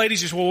God,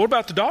 ladies say, well, what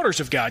about the daughters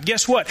of God?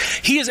 Guess what?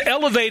 He is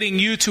elevating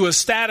you to a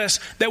status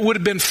that would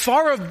have been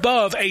far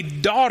above a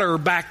daughter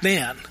back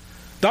then.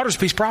 Daughter's a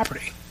piece of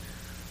property.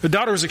 The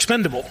daughter was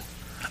expendable.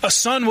 A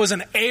son was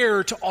an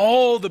heir to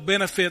all the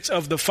benefits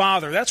of the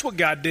father. That's what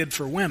God did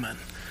for women.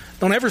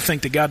 Don't ever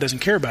think that God doesn't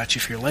care about you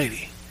if you're a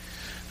lady.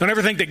 Don't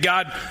ever think that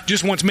God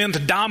just wants men to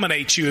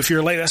dominate you if you're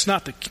a lady. That's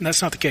not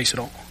the case at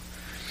all.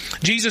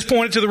 Jesus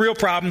pointed to the real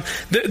problem,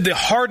 the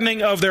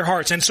hardening of their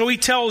hearts. And so he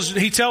tells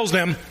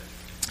them,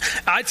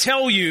 I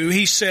tell you,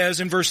 he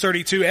says in verse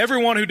 32,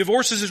 everyone who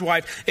divorces his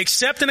wife,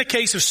 except in a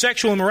case of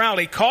sexual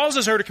immorality,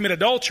 causes her to commit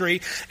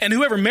adultery, and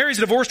whoever marries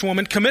a divorced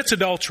woman commits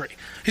adultery.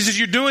 He says,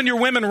 you're doing your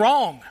women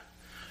wrong.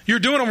 You're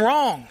doing them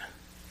wrong.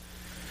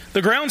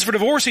 The grounds for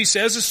divorce, he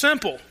says, is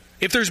simple.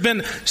 If there's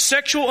been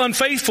sexual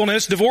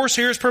unfaithfulness, divorce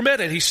here is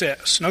permitted, he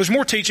says. Now, there's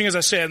more teaching, as I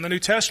said, in the New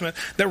Testament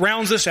that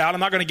rounds this out. I'm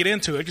not going to get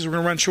into it because we're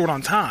going to run short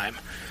on time.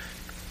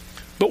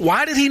 But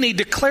why did he need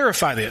to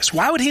clarify this?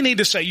 Why would he need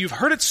to say, you've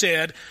heard it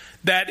said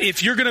that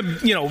if you're going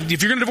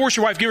to divorce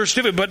your wife, give her a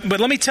certificate, but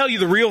let me tell you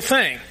the real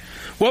thing.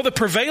 Well, the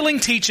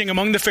prevailing teaching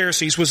among the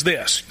Pharisees was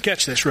this.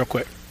 Catch this real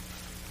quick.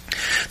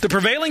 The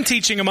prevailing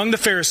teaching among the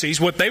Pharisees,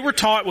 what they were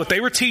taught, what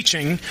they were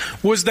teaching,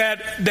 was that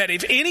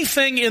if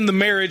anything in the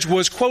marriage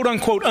was quote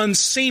unquote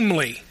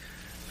unseemly,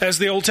 as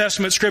the Old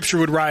Testament scripture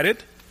would write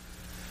it,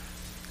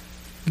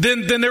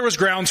 then there was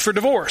grounds for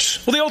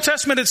divorce. Well, the Old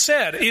Testament had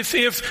said,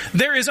 if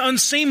there is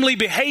unseemly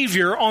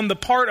behavior on the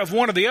part of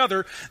one or the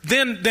other,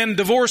 then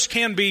divorce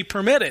can be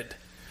permitted.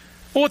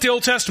 Well, what the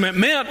Old Testament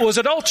meant was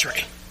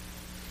adultery.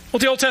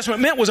 What the Old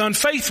Testament meant was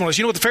unfaithfulness.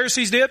 You know what the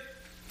Pharisees did?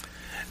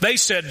 They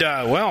said,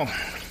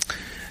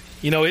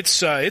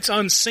 it's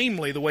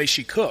unseemly the way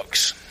she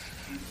cooks.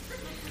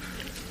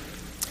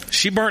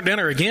 She burnt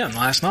dinner again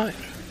last night.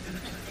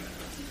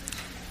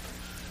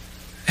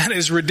 And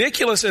as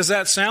ridiculous as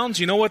that sounds,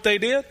 you know what they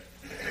did?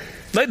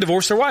 They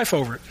divorced their wife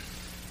over it.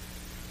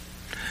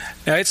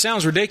 Now, it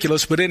sounds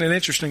ridiculous, but isn't it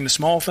interesting, the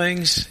small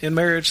things in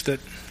marriage that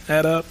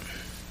add up?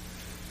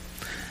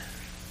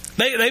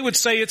 They would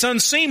say it's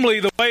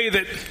unseemly the way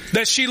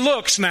that she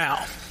looks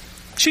now.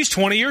 She's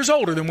 20 years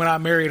older than when I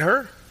married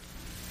her.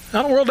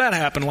 How in the world did that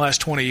happen the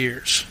last 20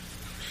 years?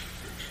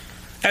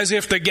 As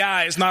if the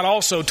guy is not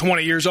also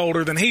 20 years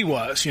older than he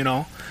was, you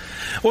know.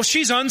 Well,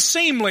 she's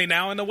unseemly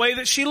now in the way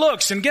that she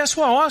looks. And guess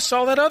what? I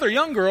saw that other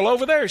young girl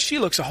over there. She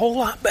looks a whole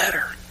lot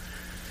better.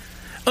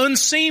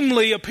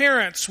 Unseemly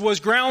appearance was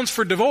grounds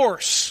for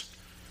divorce.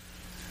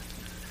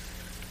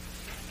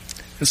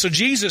 And so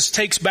Jesus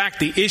takes back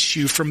the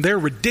issue from their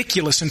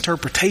ridiculous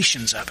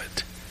interpretations of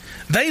it.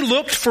 They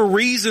looked for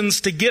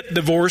reasons to get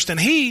divorced, and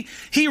he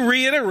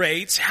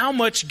reiterates how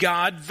much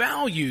God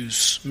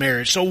values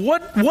marriage. So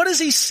what is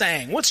he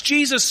saying? What's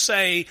Jesus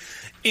say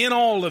in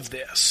all of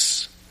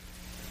this?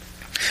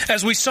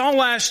 As we saw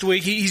last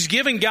week, he's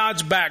giving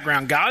God's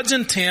background, God's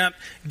intent,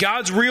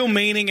 God's real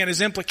meaning, and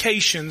his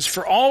implications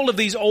for all of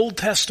these Old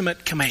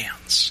Testament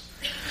commands.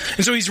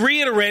 And so he's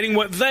reiterating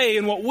what they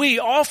and what we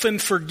often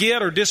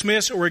forget or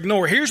dismiss or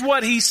ignore. Here's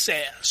what he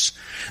says: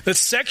 that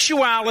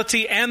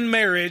sexuality and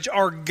marriage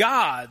are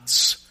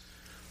God's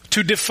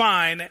to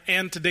define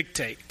and to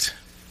dictate.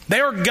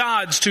 They are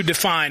God's to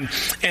define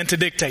and to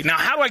dictate. Now,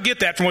 how do I get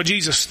that from what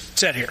Jesus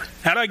said here?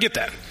 How do I get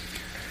that?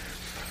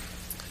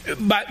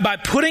 By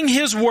putting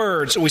his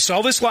words, we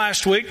saw this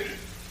last week,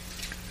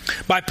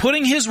 by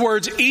putting his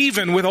words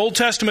even with Old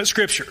Testament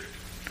Scripture.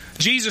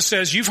 Jesus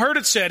says, you've heard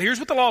it said, here's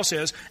what the law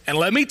says, and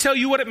let me tell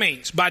you what it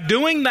means. By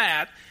doing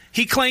that,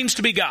 he claims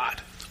to be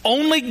God.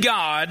 Only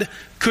God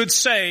could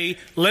say,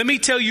 let me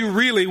tell you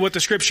really what the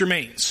Scripture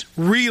means.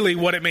 Really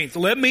what it means.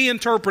 Let me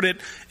interpret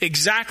it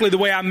exactly the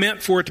way I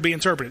meant for it to be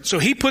interpreted. So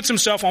he puts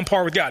himself on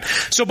par with God.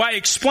 So by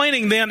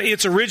explaining then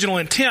its original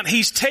intent,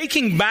 he's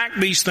taking back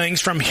these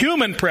things from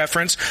human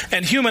preference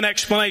and human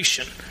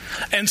explanation.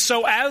 And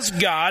so as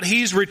God,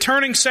 he's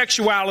returning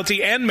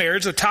sexuality and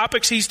marriage, the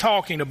topics he's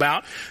talking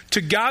about,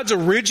 to God's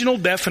original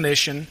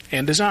definition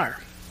and desire.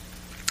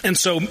 And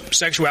so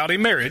sexuality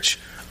and marriage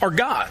are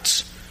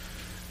God's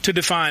to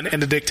define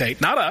and to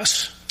dictate. Not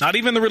us, not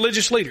even the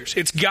religious leaders.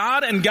 It's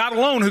God and God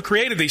alone who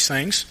created these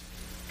things.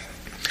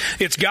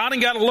 It's God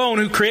and God alone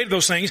who created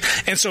those things.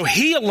 And so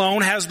he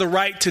alone has the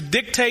right to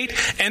dictate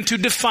and to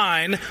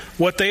define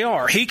what they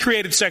are. He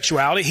created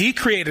sexuality. He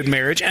created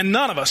marriage. And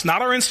none of us,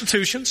 not our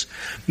institutions,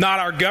 not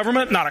our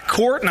government, not a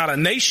court, not a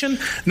nation,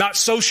 not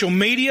social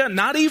media,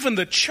 not even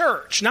the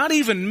church, not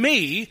even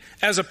me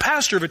as a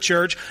pastor of a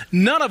church,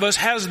 none of us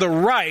has the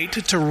right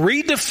to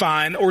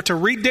redefine or to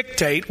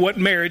redictate what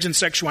marriage and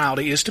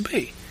sexuality is to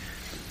be.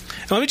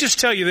 And let me just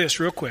tell you this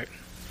real quick.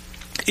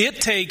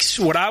 It takes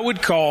what I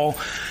would call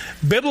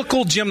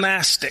biblical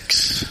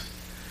gymnastics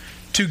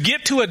to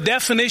get to a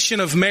definition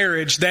of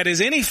marriage that is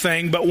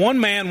anything but one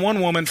man, one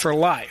woman for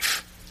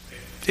life.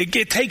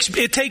 It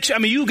takes, I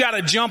mean, you got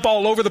to jump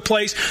all over the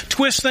place,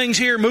 twist things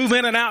here, move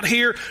in and out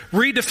here,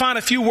 redefine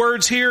a few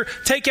words here,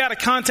 take out of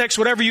context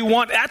whatever you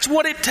want. That's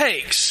what it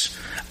takes.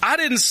 I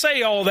didn't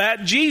say all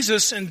that.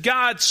 Jesus and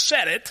God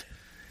said it.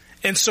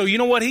 And so you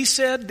know what he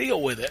said?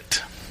 Deal with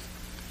it.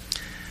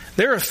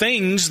 There are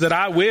things that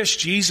I wish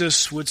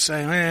Jesus would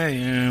say,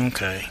 yeah,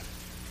 okay.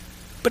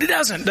 But he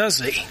doesn't, does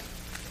he?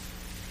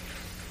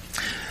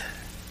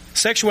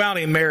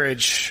 Sexuality and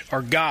marriage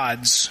are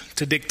God's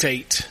to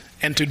dictate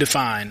and to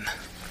define.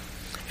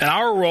 And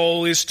our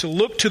role is to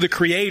look to the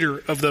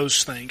creator of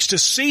those things, to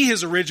see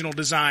his original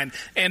design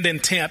and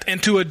intent,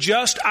 and to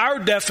adjust our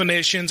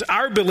definitions,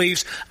 our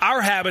beliefs, our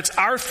habits,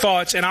 our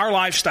thoughts, and our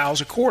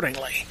lifestyles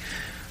accordingly.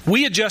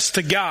 We adjust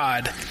to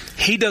God.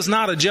 He does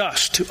not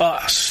adjust to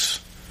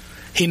us.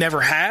 He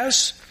never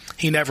has.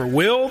 He never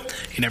will.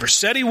 He never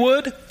said he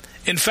would.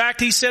 In fact,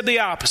 he said the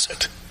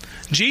opposite.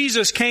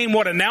 Jesus came,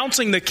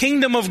 announcing the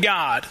kingdom of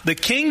God. The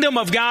kingdom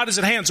of God is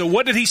at hand. So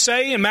what did he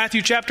say in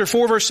Matthew chapter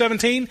 4, verse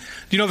 17? Do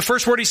you know the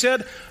first word he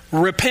said?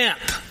 Repent.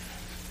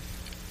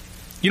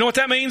 You know what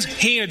that means?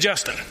 He ain't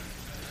adjusting.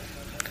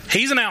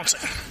 He's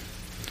announcing.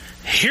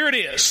 Here it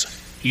is.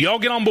 Y'all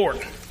get on board.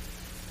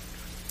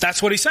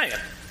 That's what he's saying.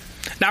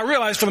 Now I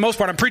realize for the most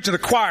part I'm preaching to the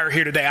choir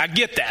here today. I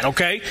get that,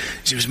 okay?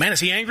 He says, man, is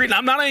he angry? No,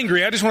 I'm not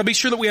angry. I just want to be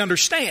sure that we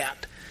understand.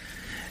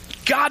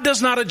 God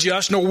does not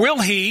adjust, nor will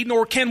he,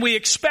 nor can we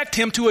expect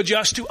him to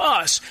adjust to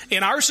us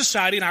in our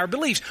society and our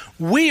beliefs.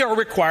 We are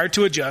required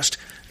to adjust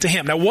to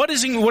him. Now, what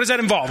does that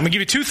involve? I'm going to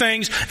give you two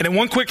things and then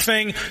one quick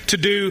thing to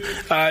do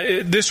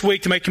this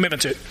week to make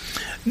commitment to.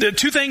 The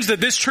two things that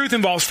this truth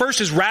involves.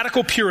 First is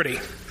radical purity.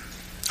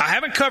 I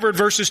haven't covered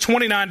verses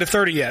 29 to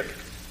 30 yet.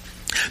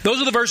 Those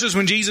are the verses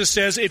when Jesus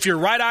says, if your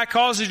right eye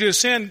causes you to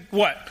sin,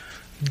 what?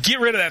 Get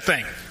rid of that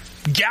thing.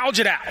 Gouge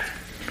it out.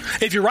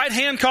 If your right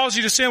hand causes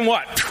you to sin,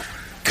 what?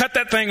 Cut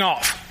that thing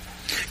off.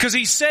 Because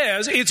he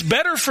says it's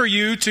better for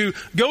you to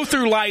go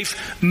through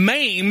life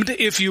maimed,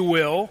 if you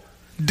will,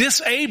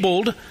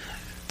 disabled,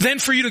 than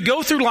for you to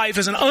go through life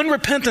as an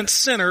unrepentant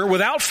sinner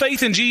without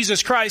faith in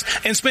Jesus Christ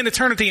and spend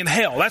eternity in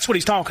hell. That's what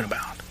he's talking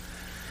about.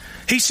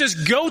 He says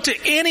go to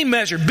any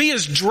measure. Be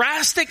as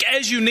drastic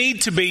as you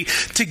need to be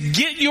to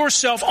get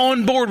yourself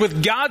on board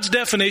with God's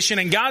definition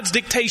and God's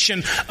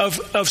dictation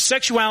of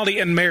sexuality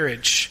and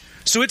marriage.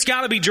 So it's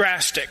got to be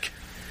drastic.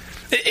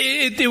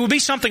 It would be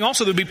something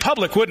also that would be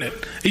public, wouldn't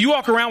it? You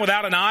walk around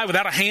without an eye,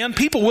 without a hand,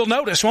 people will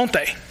notice, won't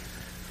they?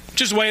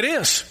 Just the way it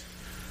is.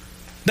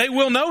 They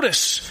will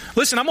notice.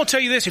 Listen, I'm going to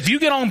tell you this. If you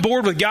get on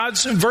board with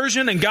God's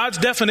version and God's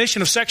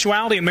definition of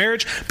sexuality and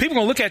marriage, people are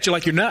going to look at you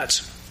like you're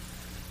nuts.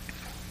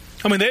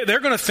 I mean, they're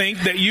going to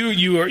think that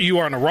you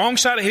are on the wrong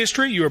side of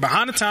history. You are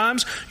behind the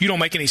times. You don't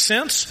make any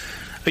sense.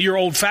 You're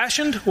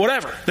old-fashioned,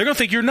 whatever. They're going to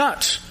think you're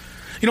nuts.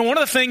 You know, one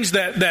of the things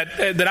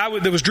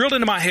that was drilled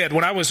into my head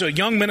when I was a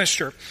young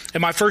minister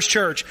in my first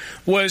church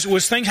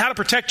was things how to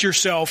protect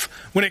yourself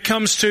when it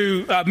comes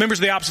to members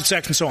of the opposite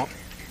sex and so on.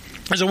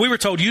 And so we were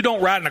told you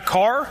don't ride in a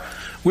car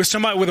with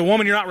a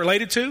woman you're not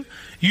related to.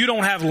 You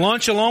don't have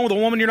lunch alone with a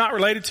woman you're not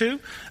related to.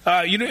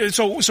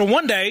 So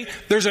one day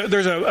there's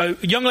a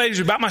young lady who's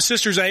about my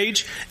sister's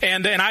age,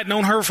 and I'd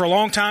known her for a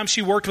long time.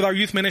 She worked with our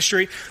youth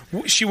ministry.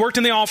 She worked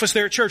in the office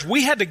there at church.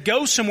 We had to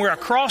go somewhere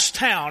across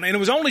town, and it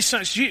was only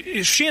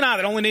she and I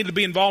that only needed to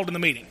be involved in the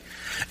meeting.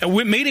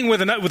 Meeting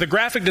with a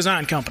graphic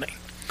design company.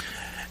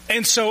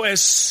 And so,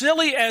 as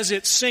silly as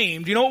it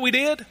seemed, you know what we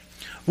did?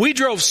 We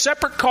drove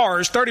separate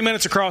cars 30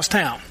 minutes across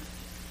town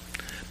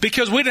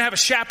because we didn't have a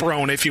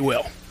chaperone, if you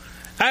will.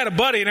 I had a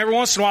buddy, and every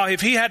once in a while, if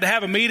he had to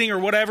have a meeting or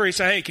whatever, he'd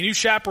say, hey, can you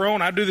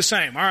chaperone? I'd do the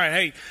same. All right,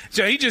 hey.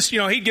 So he just,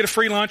 he'd get a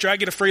free lunch or I'd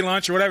get a free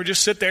lunch or whatever,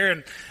 just sit there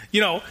and,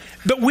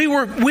 But we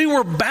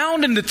were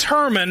bound and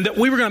determined that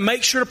we were going to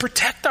make sure to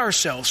protect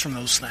ourselves from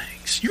those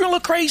things. You're going to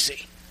look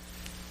crazy.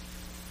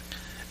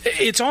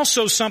 It's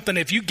also something,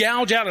 if you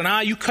gouge out an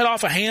eye, you cut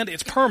off a hand,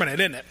 it's permanent,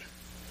 isn't it?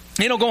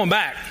 Ain't no going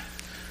back.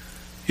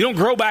 You don't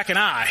grow back an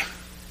eye.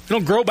 You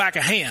don't grow back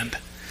a hand.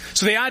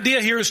 So the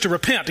idea here is to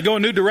repent, to go a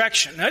new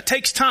direction. That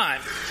takes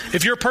time.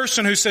 If you're a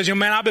person who says,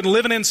 man, I've been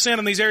living in sin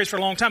in these areas for a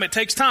long time, it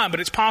takes time,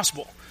 but it's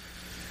possible.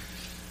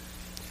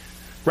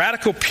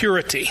 Radical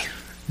purity.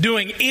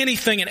 Doing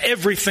anything and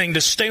everything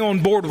to stay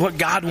on board with what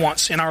God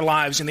wants in our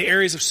lives in the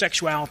areas of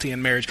sexuality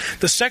and marriage.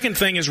 The second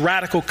thing is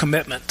radical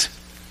commitment.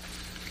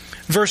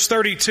 Verse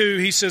 32,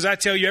 he says, I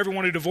tell you,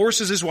 everyone who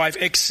divorces his wife,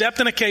 except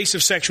in a case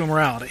of sexual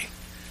immorality.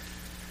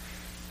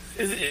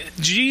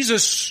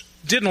 Jesus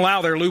didn't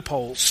allow their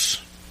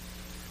loopholes.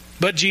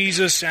 But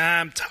Jesus,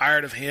 I'm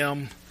tired of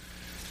him.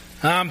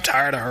 I'm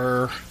tired of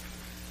her.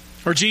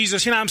 Or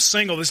Jesus, I'm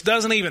single. This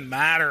doesn't even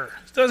matter.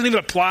 It doesn't even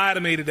apply to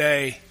me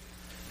today.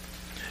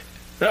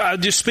 I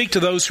just speak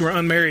to those who are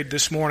unmarried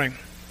this morning.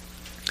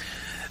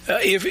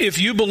 If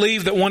you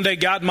believe that one day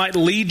God might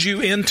lead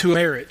you into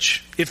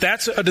marriage, if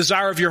that's a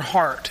desire of your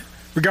heart,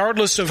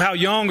 regardless of how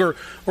young or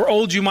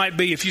old you might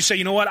be, if you say,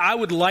 you know what, I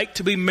would like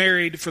to be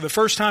married for the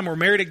first time or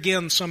married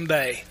again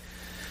someday,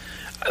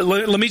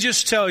 let me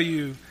just tell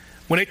you,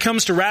 when it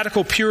comes to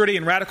radical purity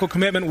and radical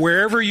commitment,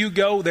 wherever you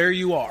go, there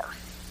you are.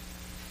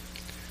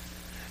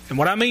 And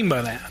what I mean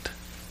by that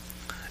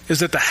is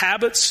that the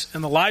habits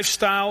and the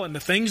lifestyle and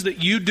the things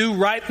that you do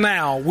right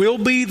now will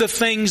be the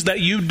things that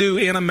you do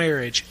in a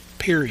marriage,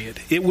 period.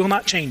 It will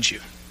not change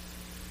you.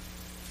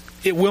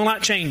 It will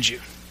not change you.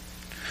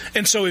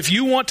 And so if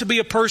you want to be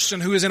a person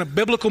who is in a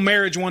biblical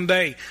marriage one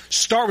day,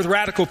 start with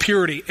radical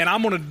purity. And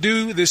I'm going to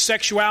do this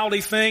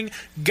sexuality thing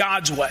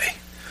God's way.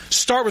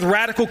 Start with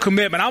radical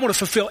commitment. I'm going to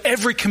fulfill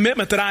every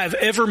commitment that I have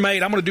ever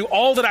made. I'm going to do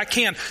all that I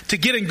can to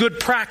get in good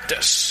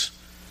practice.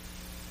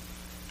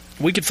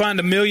 We could find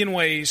a million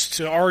ways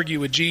to argue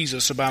with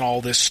Jesus about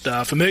all this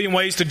stuff. A million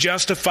ways to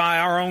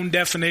justify our own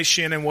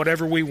definition and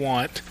whatever we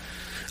want.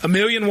 A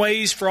million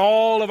ways for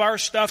all of our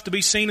stuff to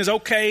be seen as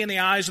okay in the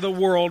eyes of the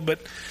world. But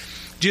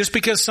just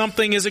because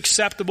something is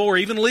acceptable or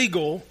even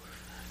legal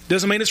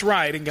doesn't mean it's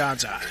right in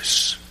God's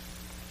eyes.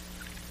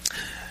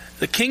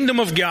 The kingdom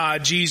of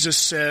God, Jesus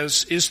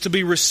says, is to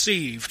be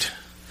received.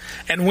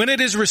 And when it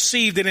is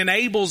received, it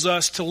enables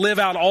us to live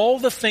out all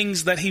the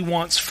things that He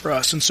wants for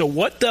us. And so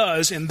what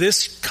does, in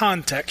this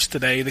context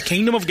today, the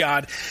kingdom of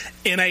God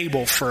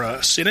enable for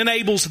us? It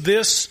enables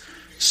this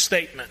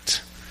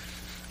statement,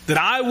 that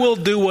I will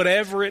do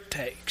whatever it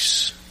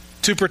takes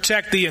to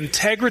protect the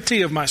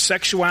integrity of my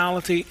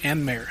sexuality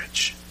and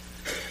marriage.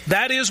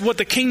 That is what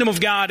the kingdom of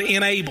God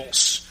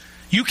enables.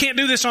 You can't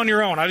do this on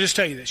your own. I'll just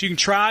tell you this. You can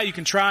try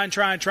and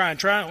try.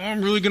 Well,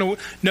 I'm really going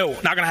to... No,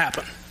 not going to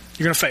happen.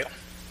 You're going to fail.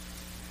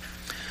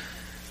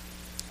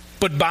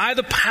 But by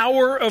the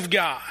power of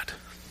God,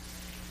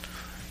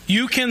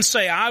 you can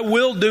say, I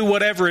will do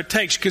whatever it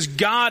takes because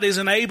God is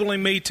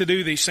enabling me to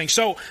do these things.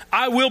 So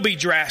I will be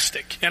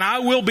drastic and I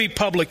will be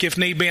public if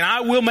need be, and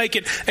I will make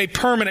it a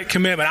permanent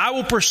commitment. I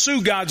will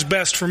pursue God's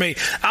best for me.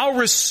 I'll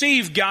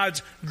receive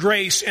God's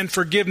grace and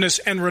forgiveness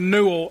and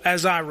renewal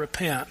as I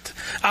repent.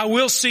 I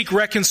will seek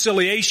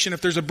reconciliation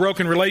if there's a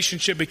broken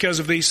relationship because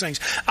of these things.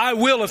 I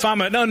will, if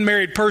I'm an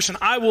unmarried person,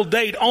 I will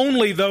date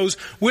only those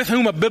with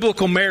whom a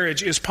biblical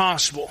marriage is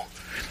possible.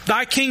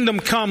 Thy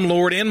kingdom come,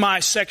 Lord, in my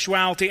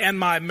sexuality and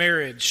my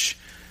marriage.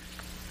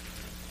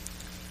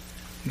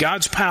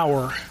 God's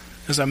power,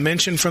 as I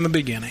mentioned from the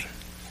beginning,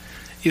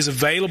 is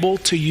available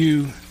to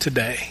you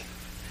today.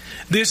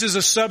 This is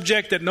a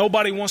subject that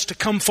nobody wants to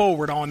come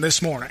forward on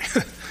this morning.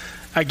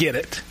 I get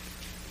it.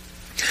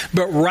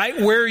 But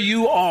right where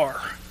you are,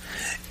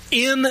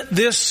 in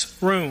this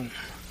room,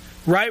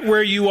 right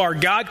where you are.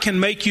 God can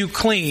make you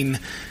clean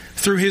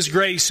through His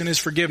grace and His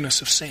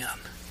forgiveness of sin.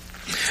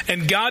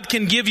 And God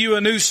can give you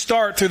a new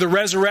start through the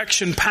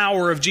resurrection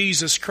power of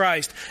Jesus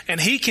Christ. And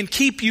He can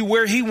keep you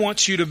where He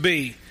wants you to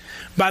be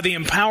by the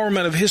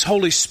empowerment of His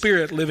Holy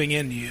Spirit living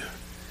in you.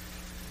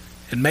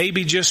 And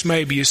maybe, just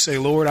maybe, you say,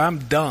 Lord, I'm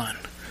done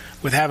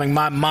with having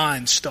my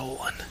mind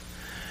stolen.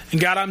 And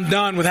God, I'm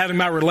done with having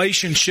my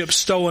relationship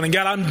stolen. And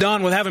God, I'm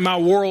done with having my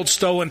world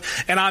stolen.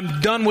 And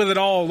I'm done with it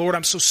all, Lord.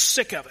 I'm so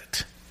sick of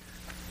it.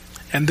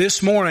 And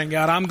this morning,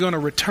 God, I'm going to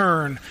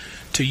return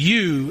to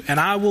You, and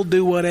I will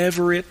do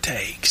whatever it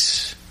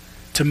takes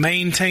to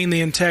maintain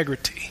the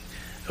integrity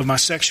of my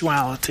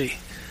sexuality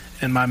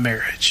and my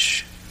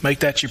marriage. Make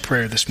that your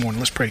prayer this morning.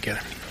 Let's pray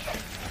together.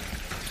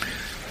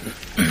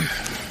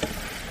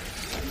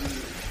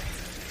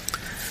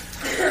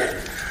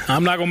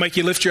 I'm not going to make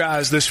you lift your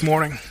eyes this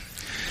morning.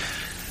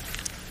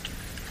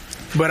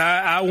 But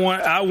I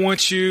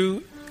want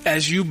you,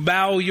 as you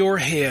bow your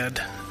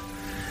head,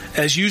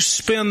 as you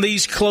spend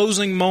these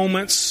closing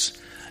moments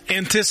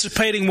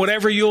anticipating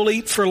whatever you'll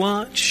eat for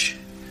lunch,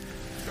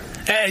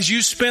 as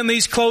you spend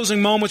these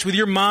closing moments with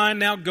your mind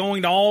now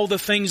going to all the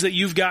things that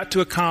you've got to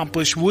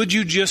accomplish, would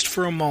you just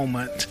for a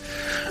moment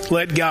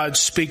let God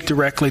speak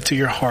directly to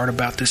your heart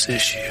about this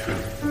issue?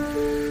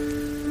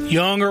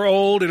 Young or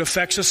old, it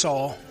affects us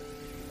all.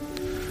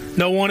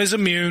 No one is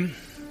immune.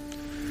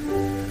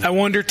 I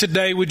wonder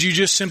today, would you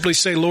just simply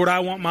say, Lord, I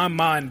want my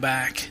mind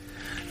back.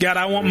 God,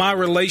 I want my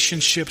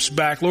relationships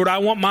back. Lord, I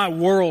want my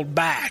world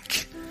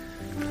back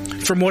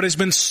from what has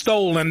been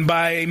stolen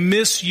by a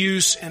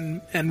misuse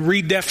and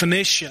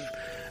redefinition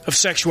of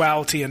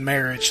sexuality and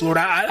marriage. Lord,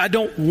 I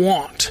don't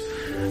want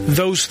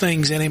those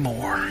things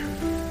anymore.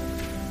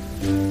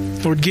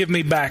 Lord, give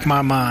me back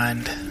my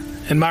mind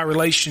and my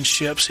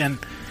relationships and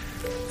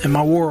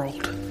my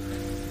world.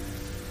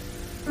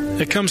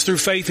 It comes through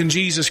faith in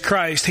Jesus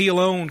Christ. He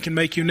alone can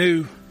make you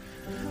new.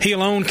 He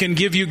alone can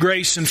give you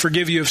grace and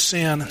forgive you of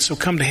sin. So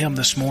come to Him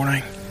this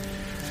morning.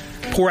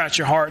 Pour out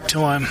your heart to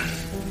Him.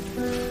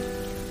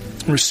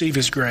 Receive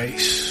His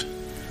grace.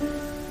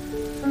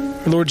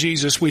 Lord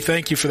Jesus, we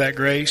thank You for that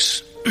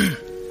grace.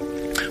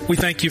 We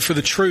thank You for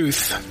the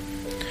truth.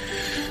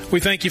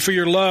 We thank You for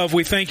Your love.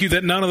 We thank You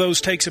that none of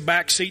those takes a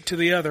back seat to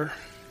the other.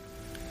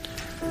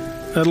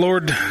 That,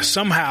 Lord,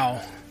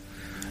 somehow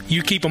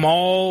You keep them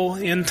all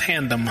in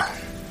tandem.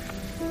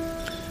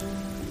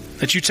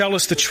 That You tell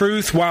us the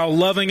truth while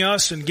loving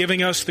us and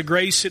giving us the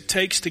grace it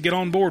takes to get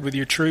on board with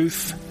Your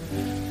truth.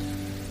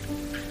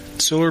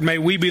 So, Lord, may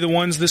we be the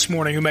ones this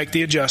morning who make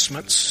the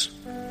adjustments.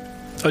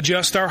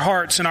 Adjust our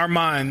hearts and our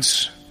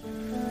minds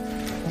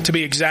to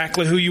be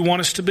exactly who You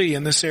want us to be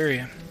in this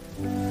area.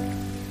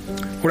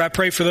 Lord, I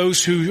pray for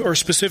those who are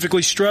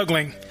specifically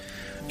struggling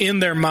in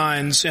their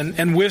minds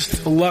and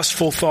with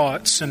lustful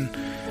thoughts and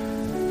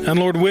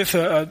Lord, with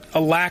a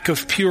lack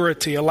of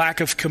purity, a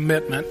lack of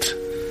commitment.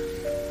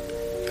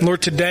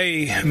 Lord,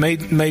 today,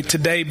 may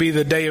today be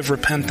the day of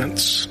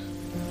repentance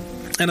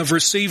and of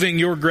receiving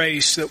Your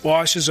grace that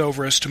washes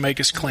over us to make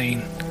us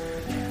clean.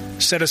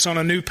 Set us on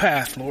a new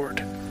path,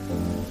 Lord.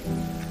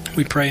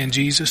 We pray in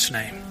Jesus'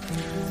 name.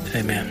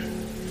 Amen.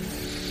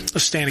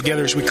 Let's stand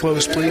together as we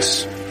close,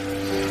 please.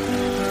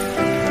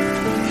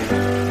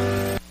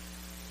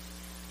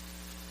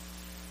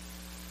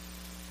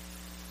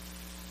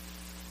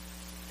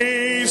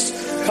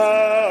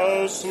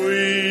 How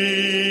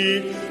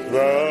sweet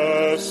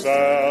the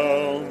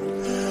sound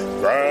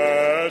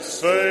that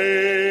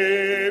saved